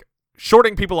 Like,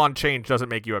 shorting people on change doesn't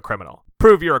make you a criminal.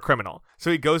 Prove you're a criminal. So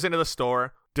he goes into the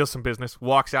store, does some business,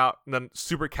 walks out, and then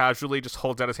super casually just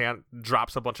holds out his hand,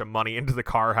 drops a bunch of money into the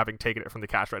car, having taken it from the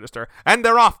cash register, and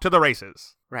they're off to the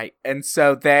races. Right. And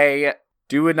so they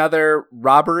do another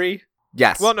robbery.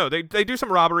 Yes. Well, no, they do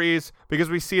some robberies because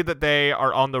we see that they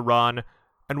are on the run.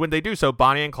 And when they do so,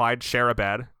 Bonnie and Clyde share a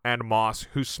bed, and Moss,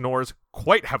 who snores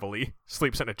quite heavily,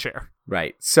 sleeps in a chair.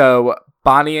 Right. So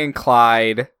Bonnie and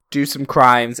Clyde do some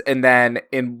crimes, and then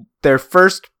in their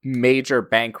first major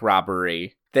bank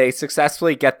robbery, they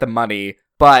successfully get the money,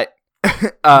 but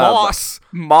Moss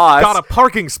got a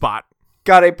parking spot.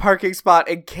 Got a parking spot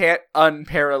and can't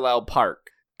unparallel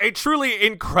park. A truly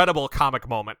incredible comic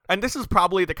moment. And this is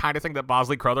probably the kind of thing that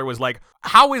Bosley Crowther was like,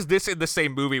 how is this in the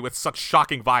same movie with such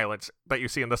shocking violence that you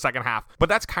see in the second half? But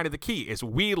that's kind of the key, is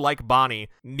we, like Bonnie,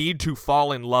 need to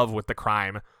fall in love with the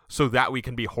crime so that we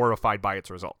can be horrified by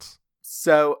its results.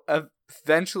 So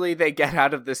eventually they get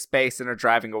out of this space and are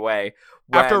driving away.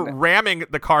 After ramming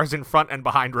the cars in front and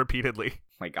behind repeatedly.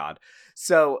 Oh my God.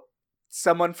 So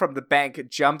someone from the bank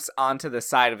jumps onto the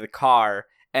side of the car,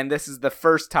 and this is the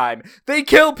first time they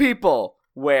kill people,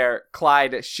 where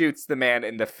Clyde shoots the man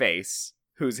in the face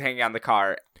who's hanging on the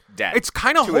car dead. It's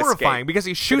kind of horrifying escape. because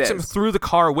he shoots him through the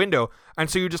car window, and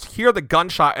so you just hear the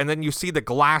gunshot, and then you see the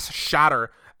glass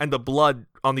shatter and the blood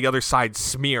on the other side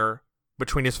smear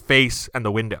between his face and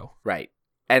the window. Right.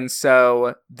 And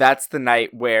so that's the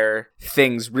night where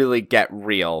things really get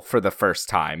real for the first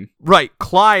time. Right.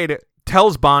 Clyde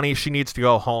tells Bonnie she needs to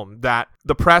go home, that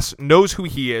the press knows who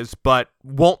he is, but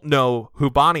won't know who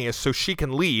Bonnie is, so she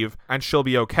can leave and she'll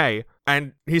be okay.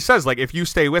 And he says, like, if you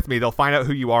stay with me, they'll find out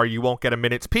who you are. You won't get a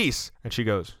minute's peace. And she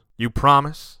goes, you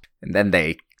promise? And then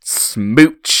they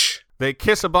smooch. They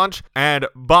kiss a bunch, and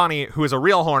Bonnie, who is a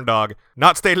real horn dog,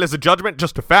 not stated as a judgment,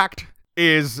 just a fact,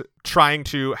 is trying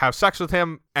to have sex with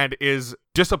him and is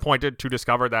disappointed to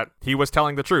discover that he was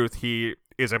telling the truth. He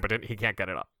is impotent. He can't get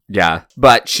it up. Yeah,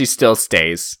 but she still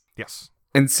stays. Yes.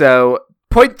 And so,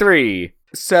 point 3.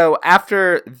 So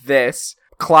after this,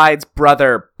 Clyde's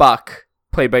brother, Buck,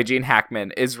 played by Gene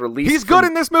Hackman, is released. He's good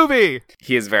in this movie!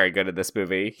 He is very good in this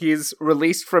movie. He's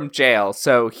released from jail,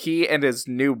 so he and his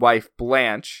new wife,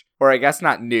 Blanche, or I guess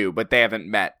not new, but they haven't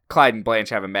met. Clyde and Blanche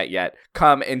haven't met yet,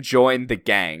 come and join the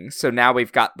gang. So now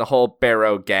we've got the whole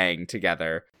Barrow gang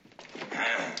together.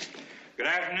 Good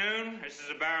afternoon. This is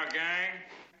the Barrow gang.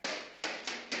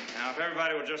 Now, if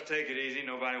everybody will just take it easy,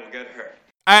 nobody will get hurt.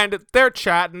 And they're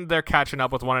chatting, they're catching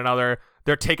up with one another,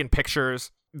 they're taking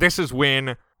pictures. This is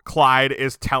when Clyde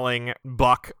is telling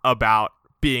Buck about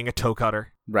being a toe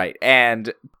cutter. Right.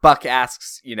 And Buck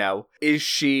asks, is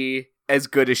she as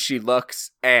good as she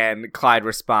looks? And Clyde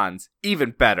responds,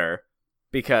 even better,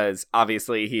 because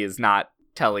obviously he is not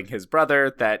telling his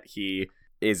brother that he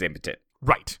is impotent.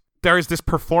 Right. There is this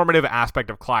performative aspect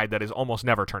of Clyde that is almost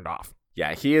never turned off.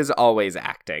 Yeah, he is always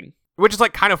acting. Which is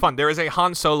like kind of fun. There is a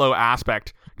Han Solo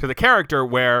aspect to the character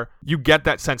where you get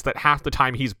that sense that half the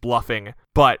time he's bluffing,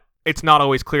 but it's not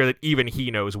always clear that even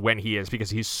he knows when he is because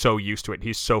he's so used to it.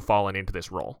 He's so fallen into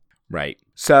this role. Right.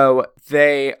 So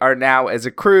they are now, as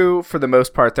a crew, for the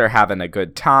most part, they're having a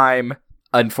good time.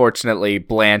 Unfortunately,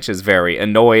 Blanche is very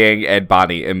annoying, and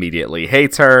Bonnie immediately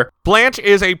hates her. Blanche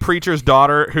is a preacher's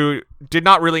daughter who did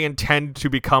not really intend to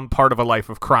become part of a life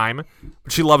of crime,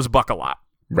 but she loves Buck a lot.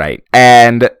 Right.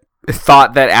 And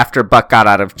thought that after Buck got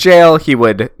out of jail, he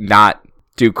would not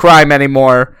do crime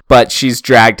anymore, but she's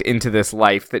dragged into this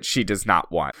life that she does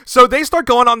not want. So they start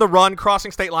going on the run,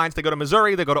 crossing state lines. They go to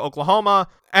Missouri, they go to Oklahoma,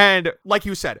 and like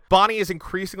you said, Bonnie is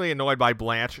increasingly annoyed by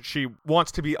Blanche. She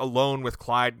wants to be alone with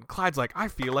Clyde. Clyde's like, I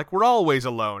feel like we're always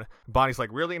alone. Bonnie's like,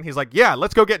 really? And he's like, yeah,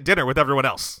 let's go get dinner with everyone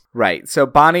else. Right. So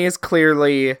Bonnie is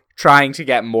clearly trying to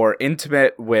get more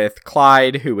intimate with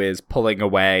Clyde, who is pulling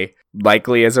away,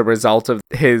 likely as a result of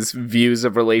his views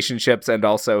of relationships and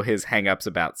also his hang-ups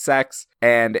about sex.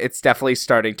 And it's definitely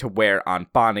starting to wear on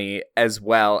Bonnie, as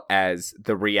well as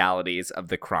the realities of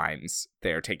the crimes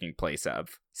they're taking place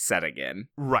of setting in.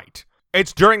 Right.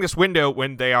 It's during this window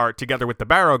when they are together with the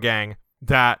Barrow Gang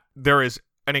that there is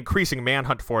an increasing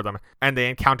manhunt for them, and they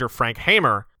encounter Frank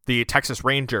Hamer, the Texas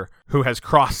Ranger, who has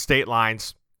crossed state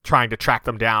lines trying to track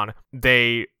them down.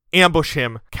 They ambush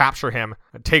him, capture him,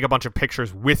 and take a bunch of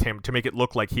pictures with him to make it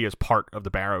look like he is part of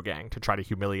the Barrow Gang to try to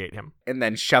humiliate him. And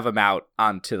then shove him out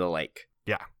onto the lake.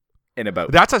 Yeah. In a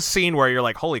boat. That's a scene where you're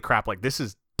like, holy crap, like this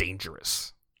is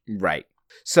dangerous. Right.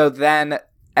 So then,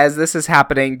 as this is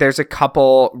happening, there's a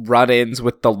couple run-ins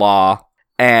with the law,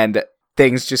 and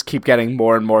things just keep getting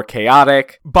more and more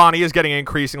chaotic. Bonnie is getting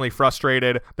increasingly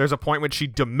frustrated. There's a point when she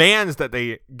demands that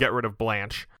they get rid of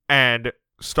Blanche, and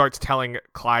starts telling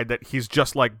Clyde that he's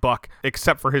just like Buck,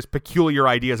 except for his peculiar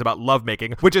ideas about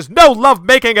lovemaking, which is no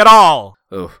lovemaking at all!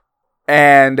 Oof.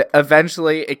 And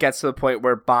eventually it gets to the point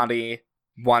where Bonnie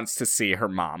wants to see her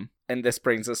mom. And this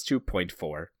brings us to point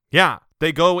 4. Yeah,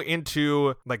 they go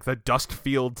into like the dust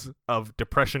fields of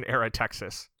Depression-era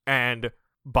Texas, and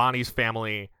Bonnie's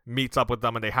family meets up with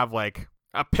them, and they have like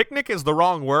a picnic is the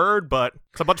wrong word, but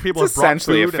it's a bunch of people It's have brought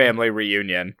essentially a food family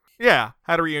reunion. Yeah,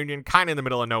 had a reunion kind of in the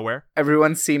middle of nowhere.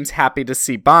 Everyone seems happy to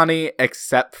see Bonnie,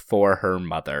 except for her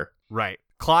mother. Right.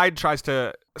 Clyde tries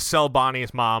to sell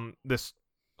Bonnie's mom this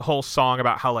whole song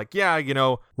about how, like, yeah,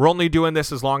 we're only doing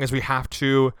this as long as we have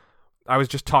to. I was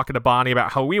just talking to Bonnie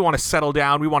about how we want to settle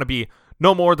down. We want to be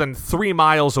no more than 3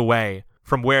 miles away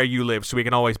from where you live so we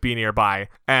can always be nearby.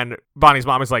 And Bonnie's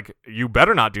mom is like, you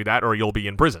better not do that or you'll be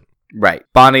in prison. Right.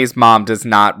 Bonnie's mom does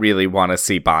not really want to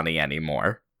see Bonnie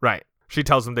anymore. Right. She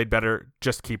tells them they'd better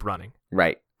just keep running.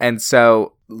 Right. And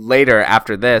so later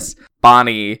after this,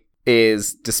 Bonnie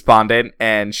is despondent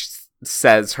and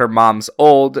says her mom's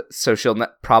old, so she'll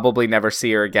probably never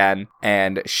see her again.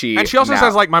 And she also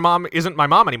says, like, my mom isn't my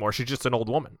mom anymore. She's just an old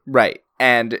woman. Right.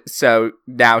 And so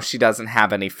now she doesn't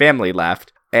have any family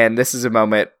left. And this is a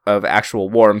moment of actual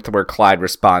warmth where Clyde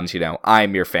responds,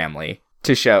 I'm your family.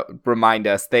 To remind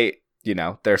us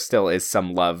there still is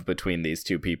some love between these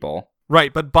two people.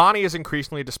 Right, but Bonnie is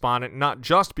increasingly despondent, not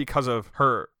just because of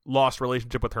her lost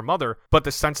relationship with her mother, but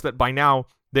the sense that by now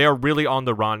they are really on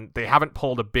the run. They haven't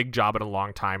pulled a big job in a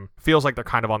long time. Feels like they're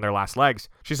kind of on their last legs.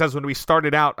 She says, when we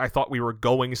started out, I thought we were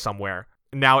going somewhere.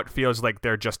 Now it feels like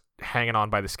they're just hanging on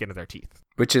by the skin of their teeth.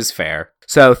 Which is fair.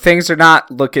 So things are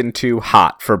not looking too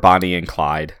hot for Bonnie and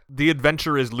Clyde. The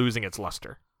adventure is losing its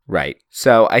luster. Right.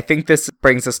 So I think this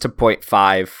brings us to point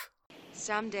 5.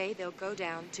 Someday they'll go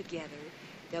down together.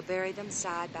 They'll bury them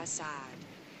side by side.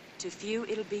 To few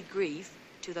it'll be grief,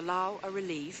 to the law a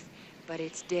relief, but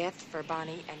it's death for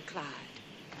Bonnie and Clyde.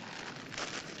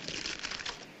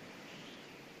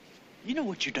 You know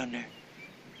what you done there?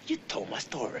 You told my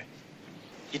story.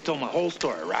 You told my whole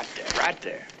story right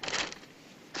there.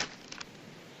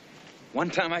 One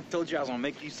time I told you I was gonna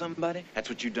make you somebody, that's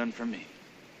what you done for me.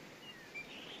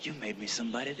 You made me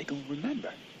somebody they're gonna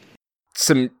remember.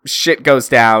 Some shit goes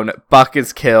down. Buck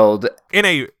is killed. In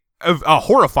a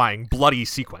horrifying, bloody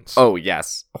sequence. Oh,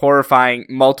 yes. Horrifying.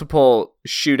 Multiple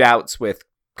shootouts with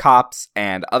cops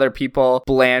and other people.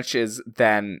 Blanche is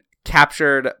then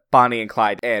captured. Bonnie and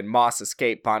Clyde and Moss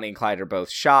escape. Bonnie and Clyde are both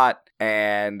shot.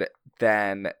 And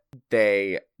then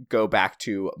they go back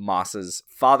to Moss's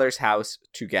father's house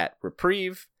to get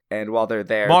reprieve. And while they're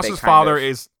there, Moss's father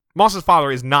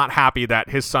is not happy that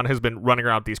his son has been running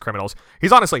around with these criminals.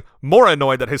 He's honestly more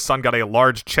annoyed that his son got a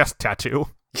large chest tattoo.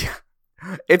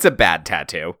 It's a bad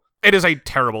tattoo. It is a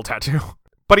terrible tattoo.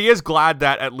 But he is glad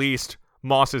that at least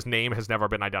Moss's name has never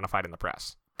been identified in the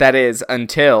press. That is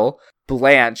until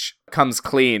Blanche comes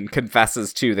clean,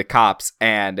 confesses to the cops,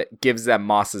 and gives them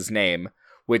Moss's name,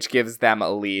 which gives them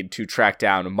a lead to track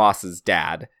down Moss's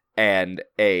dad. And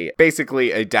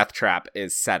basically a death trap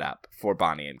is set up for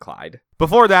Bonnie and Clyde.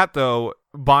 Before that, though,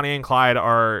 Bonnie and Clyde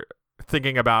are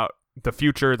thinking about the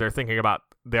future. They're thinking about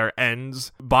their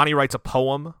ends. Bonnie writes a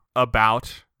poem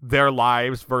about their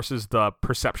lives versus the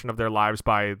perception of their lives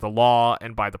by the law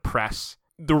and by the press.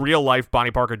 The real life Bonnie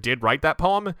Parker did write that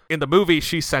poem. In the movie,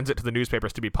 she sends it to the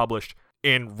newspapers to be published.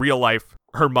 In real life,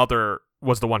 her mother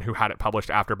was the one who had it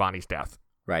published after Bonnie's death.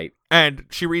 Right. And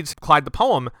she reads Clyde the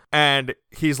poem, and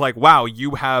he's like, wow,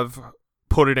 you have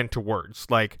put it into words.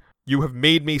 Like, you have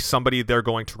made me somebody they're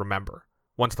going to remember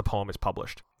once the poem is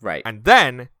published. Right. And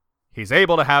then he's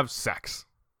able to have sex.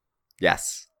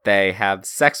 Yes. They have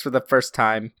sex for the first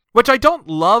time. Which I don't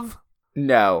love.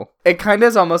 No. It kind of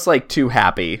is almost like too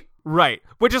happy. Right.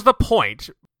 Which is the point.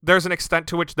 There's an extent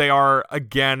to which they are,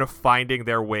 again, finding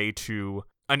their way to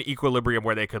an equilibrium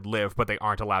where they could live, but they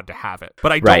aren't allowed to have it.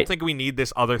 But I don't think we need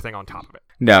this other thing on top of it.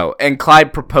 No. And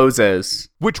Clyde proposes.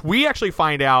 Which we actually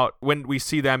find out when we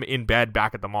see them in bed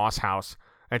back at the Moss house.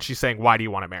 And she's saying, why do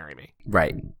you want to marry me?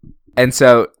 Right. And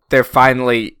so they're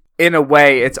finally, in a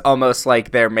way, it's almost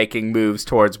like they're making moves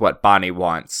towards what Bonnie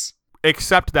wants.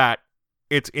 Except that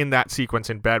it's in that sequence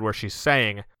in bed where she's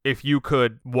saying, if you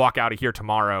could walk out of here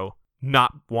tomorrow,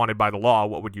 not wanted by the law,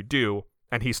 what would you do?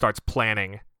 And he starts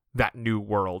planning that new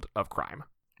world of crime.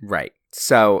 Right.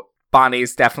 So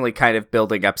Bonnie's definitely kind of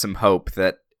building up some hope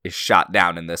that is shot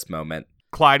down in this moment.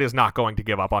 Clyde is not going to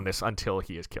give up on this until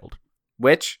he is killed.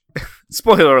 Which,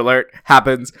 spoiler alert,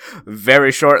 happens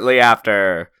very shortly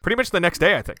after. Pretty much the next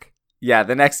day, I think. Yeah,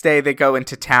 the next day they go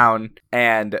into town,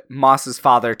 and Moss's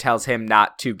father tells him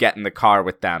not to get in the car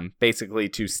with them, basically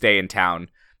to stay in town,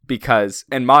 because,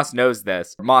 and Moss knows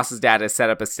this, Moss's dad has set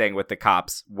up a sting with the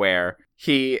cops where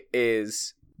he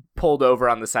is pulled over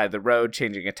on the side of the road,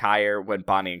 changing a tire when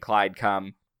Bonnie and Clyde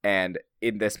come, and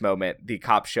in this moment, the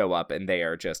cops show up, and they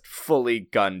are just fully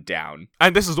gunned down.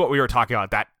 And this is what we were talking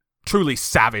about, that truly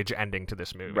savage ending to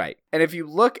this movie. Right. And if you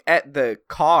look at the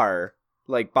car,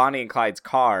 like Bonnie and Clyde's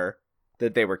car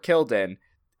that they were killed in,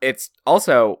 it's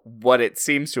also what it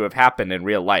seems to have happened in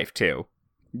real life, too.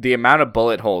 The amount of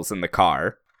bullet holes in the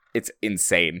car, it's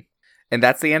insane. And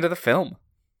that's the end of the film.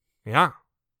 Yeah.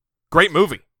 Great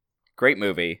movie. Great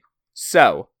movie.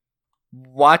 So,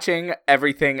 watching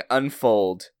everything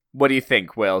unfold, what do you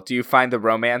think, Will? Do you find the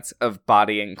romance of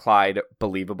Bonnie and Clyde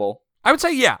believable? I would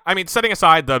say, yeah. I mean, setting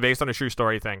aside the based on a true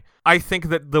story thing, I think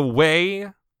that the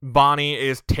way Bonnie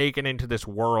is taken into this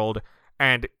world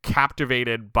and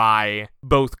captivated by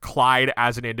both Clyde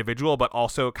as an individual, but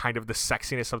also kind of the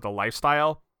sexiness of the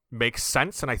lifestyle makes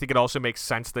sense. And I think it also makes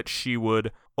sense that she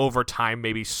would, over time,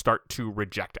 maybe start to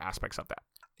reject aspects of that.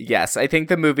 Yes, I think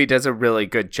the movie does a really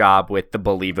good job with the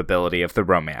believability of the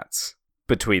romance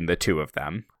between the two of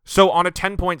them. So on a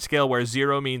 10-point scale where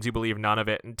 0 means you believe none of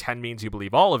it and 10 means you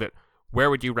believe all of it,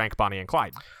 where would you rank Bonnie and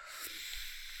Clyde?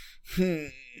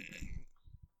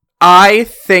 I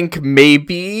think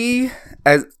maybe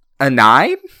as a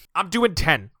 9? I'm doing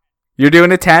 10. You're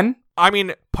doing a 10? I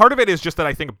mean, part of it is just that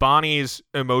I think Bonnie's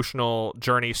emotional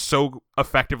journey so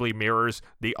effectively mirrors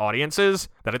the audience's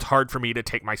that it's hard for me to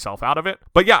take myself out of it.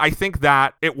 But yeah, I think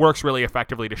that it works really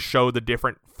effectively to show the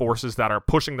different forces that are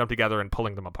pushing them together and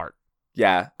pulling them apart.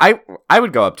 Yeah, I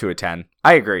would go up to a 10.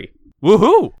 I agree.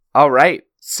 Woohoo! All right.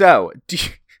 So,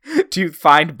 do you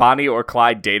find Bonnie or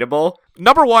Clyde dateable?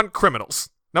 Number 1, criminals.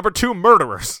 Number 2,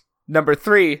 murderers. Number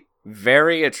 3,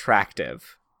 very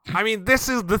attractive. I mean, this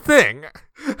is the thing.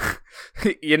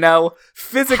 You know,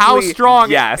 physically, how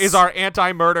strong yes. is our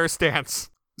anti-murder stance?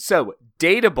 So,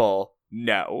 dateable,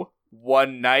 no.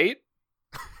 One night,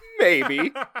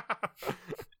 maybe.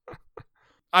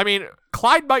 I mean,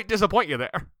 Clyde might disappoint you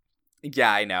there.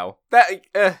 Yeah, I know. That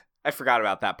I forgot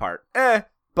about that part.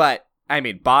 But, I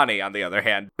mean, Bonnie, on the other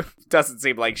hand, doesn't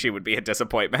seem like she would be a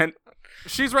disappointment.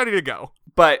 She's ready to go.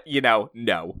 But, you know,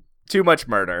 no. Too much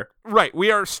murder. Right,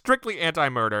 we are strictly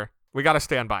anti-murder. We gotta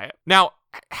stand by it. Now,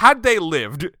 had they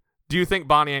lived, do you think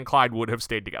Bonnie and Clyde would have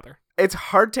stayed together? It's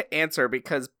hard to answer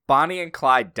because Bonnie and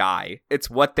Clyde die. It's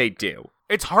what they do.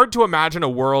 It's hard to imagine a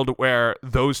world where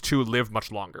those two live much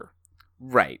longer.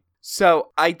 Right.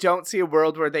 So, I don't see a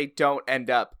world where they don't end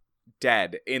up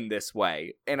dead in this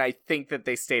way. And I think that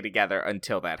they stay together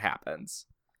until that happens.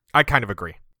 I kind of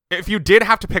agree. If you did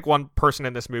have to pick one person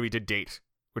in this movie to date,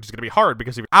 which is going to be hard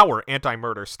because of our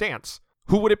anti-murder stance,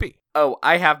 who would it be? Oh,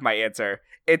 I have my answer.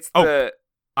 It's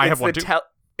have one too.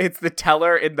 It's the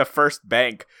teller in the first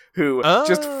bank who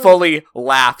just fully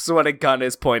laughs when a gun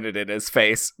is pointed in his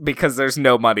face because there's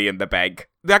no money in the bank.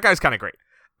 That guy's kind of great.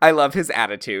 I love his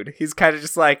attitude. He's kind of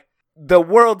just like, the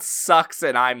world sucks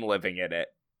and I'm living in it.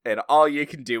 And all you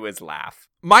can do is laugh.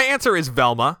 My answer is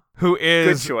Velma, who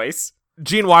is good choice.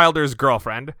 Gene Wilder's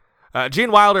girlfriend.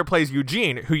 Gene Wilder plays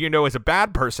Eugene, who you know is a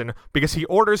bad person because he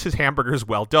orders his hamburgers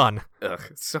well done.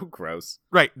 Ugh, so gross.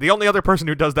 Right. The only other person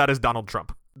who does that is Donald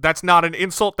Trump. That's not an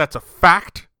insult. That's a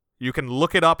fact. You can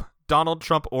look it up. Donald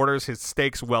Trump orders his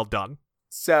steaks well done.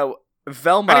 So,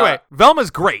 Velma... Anyway,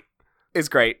 Velma's great. Is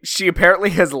great. She apparently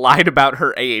has lied about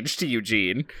her age to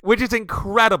Eugene. Which is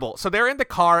incredible. So they're in the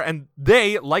car, and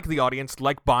they, like the audience,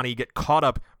 like Bonnie, get caught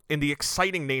up in the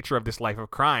exciting nature of this life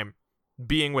of crime,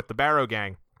 being with the Barrow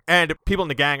Gang. And people in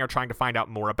the gang are trying to find out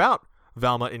more about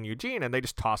Velma and Eugene, and they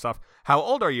just toss off, how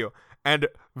old are you? And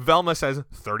Velma says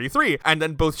 33. And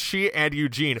then both she and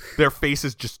Eugene, their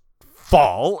faces just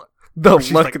fall. The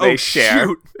look like, they share.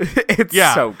 Shoot.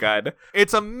 It's so good.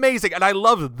 It's amazing. And I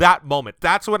love that moment.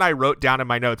 That's when I wrote down in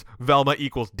my notes, Velma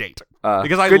equals date.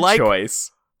 Because I like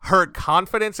choice. Her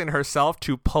confidence in herself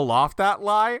to pull off that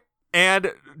lie.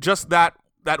 And just that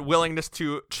willingness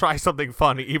to try something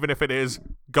fun, even if it is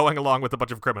going along with a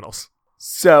bunch of criminals.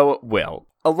 So, Will,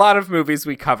 a lot of movies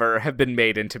we cover have been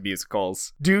made into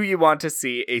musicals. Do you want to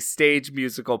see a stage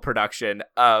musical production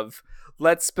of,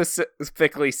 let's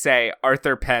specifically say,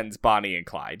 Arthur Penn's Bonnie and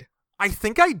Clyde? I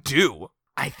think I do.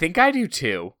 I think I do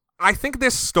too. I think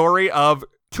this story of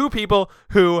two people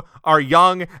who are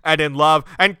young and in love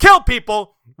and kill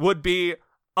people would be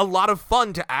a lot of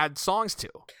fun to add songs to.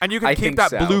 And you can keep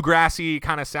that bluegrassy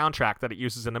kind of soundtrack that it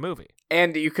uses in the movie.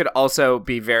 And you could also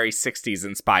be very 60s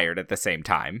inspired at the same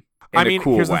time.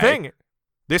 Here's the thing.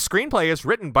 This screenplay is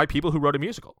written by people who wrote a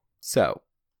musical. So,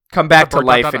 come back to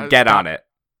life and get on it.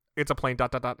 It's a plain ...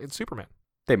 It's Superman.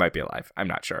 They might be alive. I'm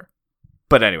not sure.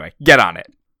 But anyway, get on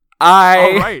it.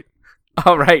 All right.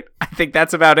 All right. I think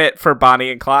that's about it for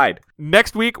Bonnie and Clyde.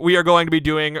 Next week, we are going to be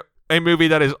doing a movie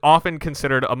that is often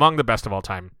considered among the best of all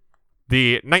time.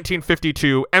 The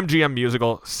 1952 MGM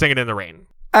musical, Singin' in the Rain.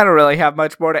 I don't really have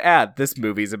much more to add. This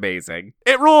movie's amazing.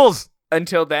 It rules!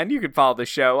 Until then, you can follow the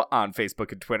show on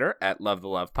Facebook and Twitter at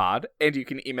LoveTheLovePod, and you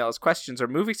can email us questions or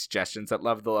movie suggestions at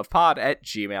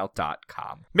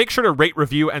lovethelovepod@gmail.com. Make sure to rate,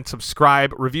 review, and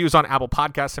subscribe. Reviews on Apple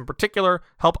Podcasts in particular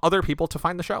help other people to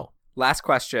find the show. Last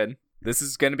question. This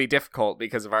is going to be difficult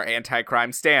because of our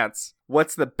anti-crime stance.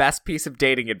 What's the best piece of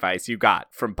dating advice you got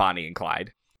from Bonnie and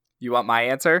Clyde? You want my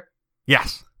answer?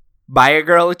 Yes. Buy a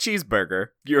girl a cheeseburger.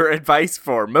 Your advice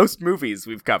for most movies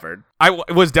we've covered.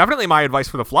 It was definitely my advice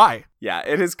for The Fly. Yeah,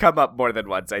 it has come up more than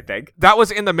once, I think. That was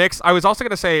in the mix. I was also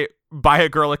going to say, buy a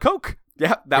girl a Coke.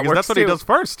 Yeah, that works that's what he does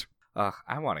first. Ugh,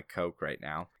 I want a Coke right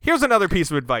now. Here's another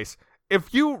piece of advice.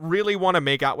 If you really want to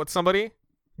make out with somebody,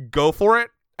 go for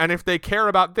it. And if they care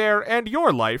about their and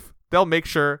your life, they'll make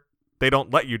sure they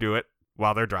don't let you do it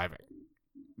while they're driving.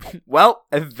 Well,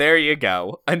 there you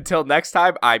go. Until next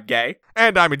time, I'm Gay.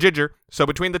 And I'm a Ginger. So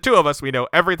between the two of us, we know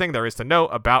everything there is to know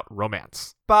about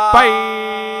romance. Bye. Bye.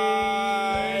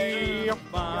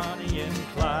 Bonnie and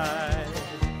Clyde.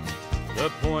 The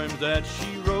poems that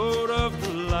she wrote of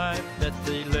the life that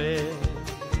they led.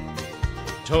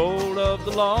 Told of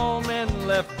the lawmen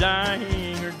left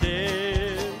dying or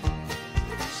dead.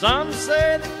 Some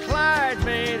say that Clyde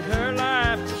made her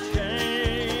life a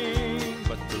shame,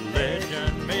 but the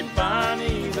legend made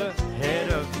Bonnie the head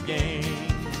of the game.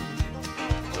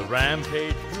 The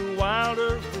rampage grew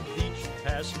wilder with each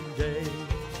passing day,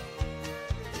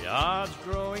 the odds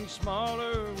growing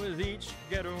smaller with each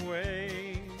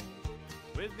getaway.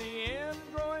 With the end